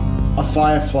 A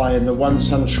firefly in the one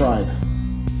sun tribe.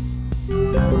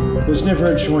 Was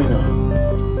never a joiner,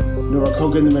 nor a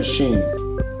cog in the machine.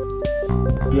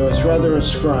 Yet was rather a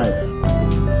scribe,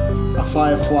 a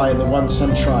firefly in the one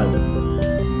sun tribe.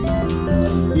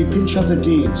 You pinch other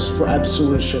deeds for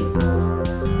absolution.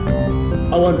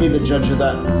 I won't be the judge of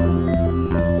that,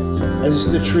 as is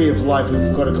the tree of life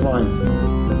we've got to climb.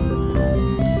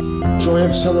 Joy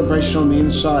of celebration on the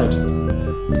inside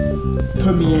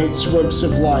permeates webs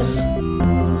of life,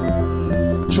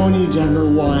 joining you down the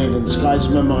line in skies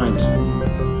of my mind.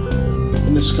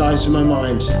 In the skies of my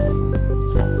mind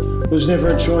was never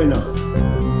a joiner,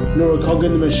 nor a cog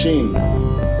in the machine.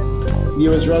 You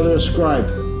was rather a scribe,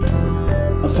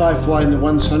 a firefly in the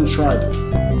one sun tribe.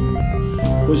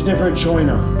 Was never a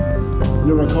joiner,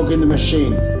 nor a cog in the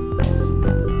machine.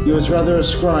 You was rather a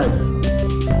scribe,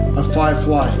 a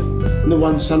firefly in the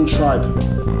one sun tribe.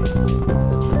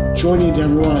 Join you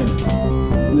down the line,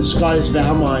 in the skies of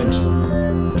our mind,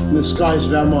 in the skies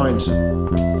of our mind,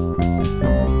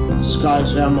 the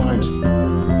skies of our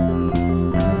mind.